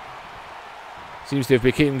 Seems to have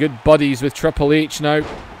become good buddies with Triple H now.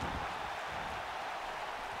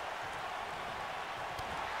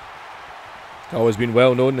 It's always been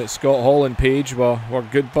well known that Scott Hall and Page were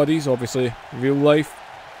good buddies, obviously, in real life.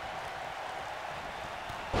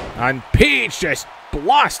 And Page just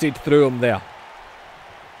blasted through him there.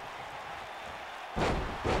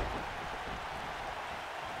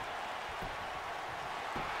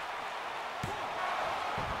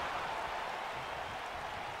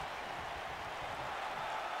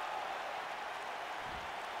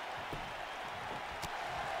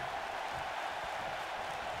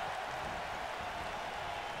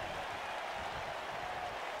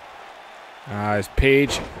 As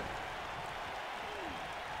Page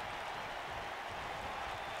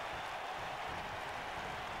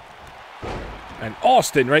and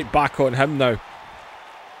Austin right back on him now.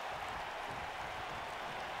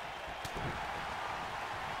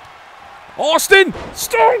 Austin!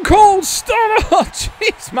 Stone Cold Stunner!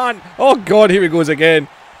 Jeez, man. Oh, God, here he goes again.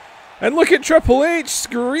 And look at Triple H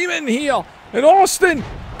screaming here. And Austin.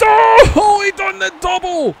 Oh, he done the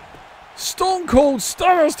double. Stone Cold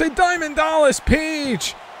Stunners to Diamond Dallas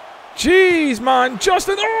Page. Jeez, man.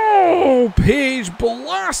 Justin. Oh, Page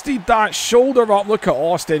blasted that shoulder up. Look at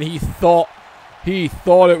Austin. He thought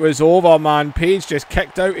it was over, man. Page just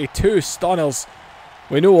kicked out of 2 stunners.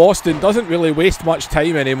 We know Austin doesn't really waste much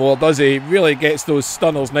time anymore, does he? He really gets those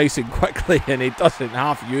stunners nice and quickly, and he doesn't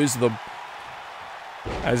half use them.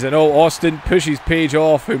 As in all, Austin pushes Page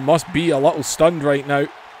off, who must be a little stunned right now.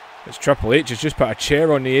 As Triple H has just put a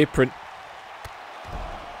chair on the apron.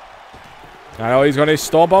 Now he's going to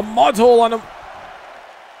stomp a mud hole on him.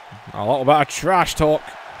 A little bit of trash talk.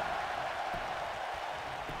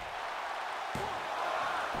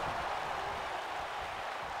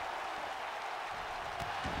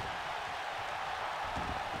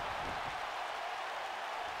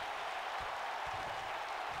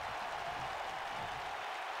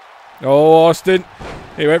 Oh, Austin.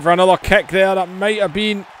 He went for another kick there. That might have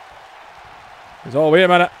been... Oh, wait a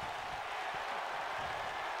minute.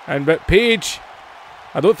 But Page,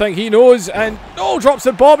 I don't think he knows. And, oh, drops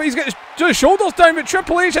the bomb. He's got his shoulders down, but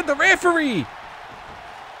Triple H had the referee.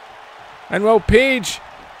 And, well, Page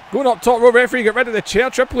going up top row. Referee got rid of the chair.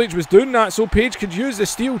 Triple H was doing that so Page could use the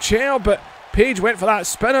steel chair, but Page went for that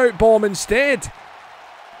spin-out bomb instead.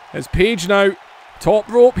 As Page now, top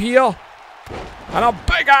rope here. And a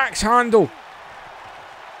big axe handle.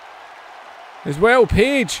 As well,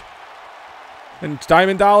 Page. And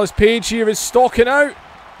Diamond Dallas Page here is stalking out.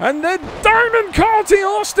 And then Diamond Cutter to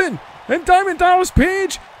Austin. And Diamond Dallas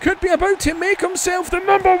Page could be about to make himself the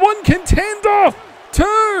 #1 contender.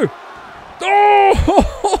 2.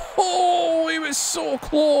 Oh, he was so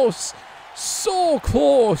close. So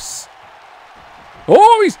close.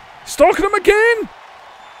 Oh, he's stalking him again.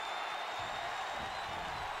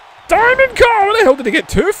 Diamond Cutter. Where the hell did he get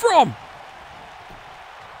 2 from?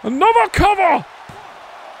 Another cover.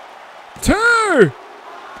 2.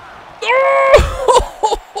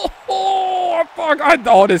 Oh, fuck. I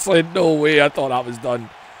honestly, no way. I thought that was done.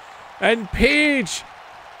 And Page,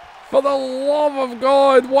 for the love of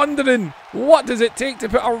God, wondering what does it take to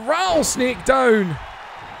put a rattlesnake down.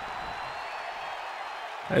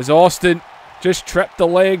 As Austin just tripped the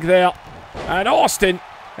leg there. And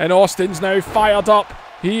Austin's now fired up.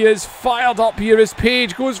 He is fired up here as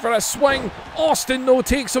Page goes for a swing. Austin, though,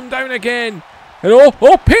 takes him down again. And oh,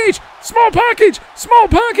 Page! Small package!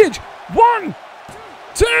 1,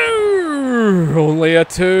 2! Only a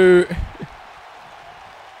 2.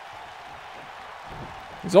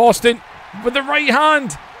 It's Austin with the right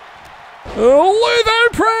hand. Oh, Luther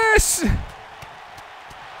press!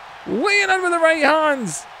 Laying in with the right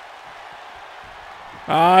hands.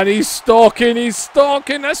 And he's stalking.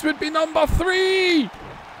 This would be number 3.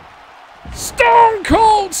 Stone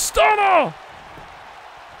Cold Stunner.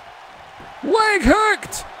 Leg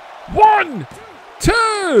hooked. 1,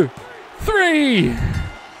 2, 3.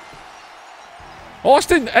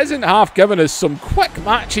 Austin isn't half giving us some quick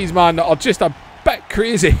matches, man, that are just a bit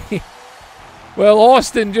crazy. Well,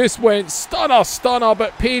 Austin just went stunner, stunner,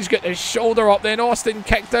 but Page got his shoulder up. Then Austin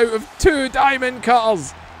kicked out of 2 diamond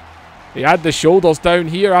cutters. He had the shoulders down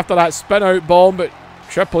here after that spin out bomb, but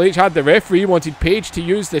Triple H had the referee, wanted Page to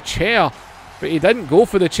use the chair, but he didn't go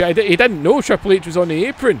for the chair. He didn't know Triple H was on the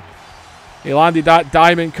apron. He landed that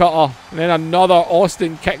diamond cutter, and then another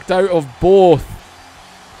Austin kicked out of both.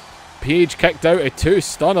 Page kicked out of 2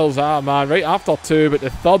 stunners, man, right after 2, but the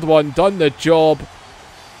third one done the job.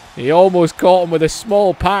 He almost caught him with a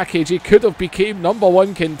small package. He could have became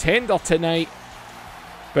 #1 contender tonight.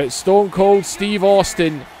 But Stone Cold Steve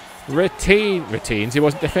Austin retains. He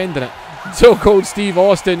wasn't defending it. Stone Cold Steve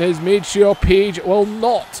Austin has made sure Page will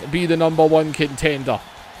not be the #1 contender.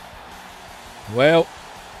 Well,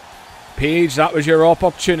 Page, that was your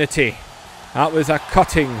opportunity. That was a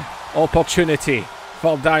cutting opportunity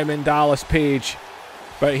for Diamond Dallas Page,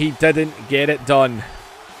 but he didn't get it done.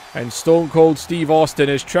 And Stone Cold Steve Austin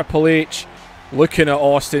is Triple H looking at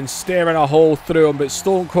Austin, staring a hole through him, but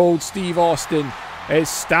Stone Cold Steve Austin is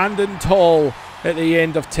standing tall at the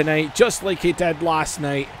end of tonight, just like he did last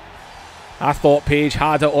night. I thought Page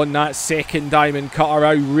had it on that second diamond cutter.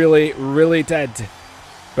 I really, really did.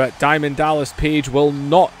 But Diamond Dallas Page will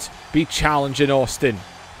not be challenging Austin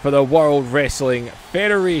for the World Wrestling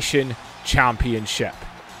Federation Championship.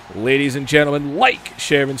 Ladies and gentlemen, like,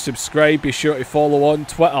 share and subscribe. Be sure to follow on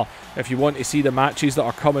Twitter if you want to see the matches that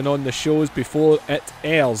are coming on the shows before it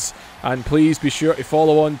airs. And please be sure to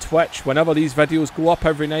follow on Twitch whenever these videos go up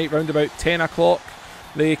every night round about 10 o'clock.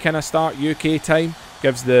 They kind of start UK time.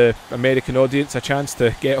 Gives the American audience a chance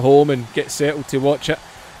to get home and get settled to watch it.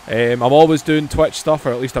 I'm always doing Twitch stuff,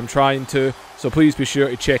 or at least I'm trying to. So please be sure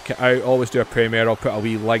to check it out. Always do a premiere. I'll put a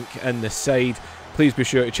wee link in the side. Please be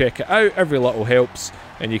sure to check it out. Every little helps.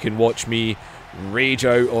 And you can watch me rage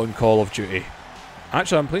out on Call of Duty.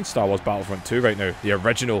 Actually, I'm playing Star Wars Battlefront 2 right now. The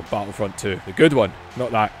original Battlefront 2. The good one.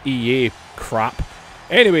 Not that EA crap.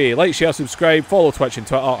 Anyway, like, share, subscribe, follow Twitch and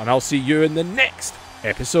Twitter, and I'll see you in the next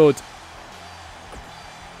episode.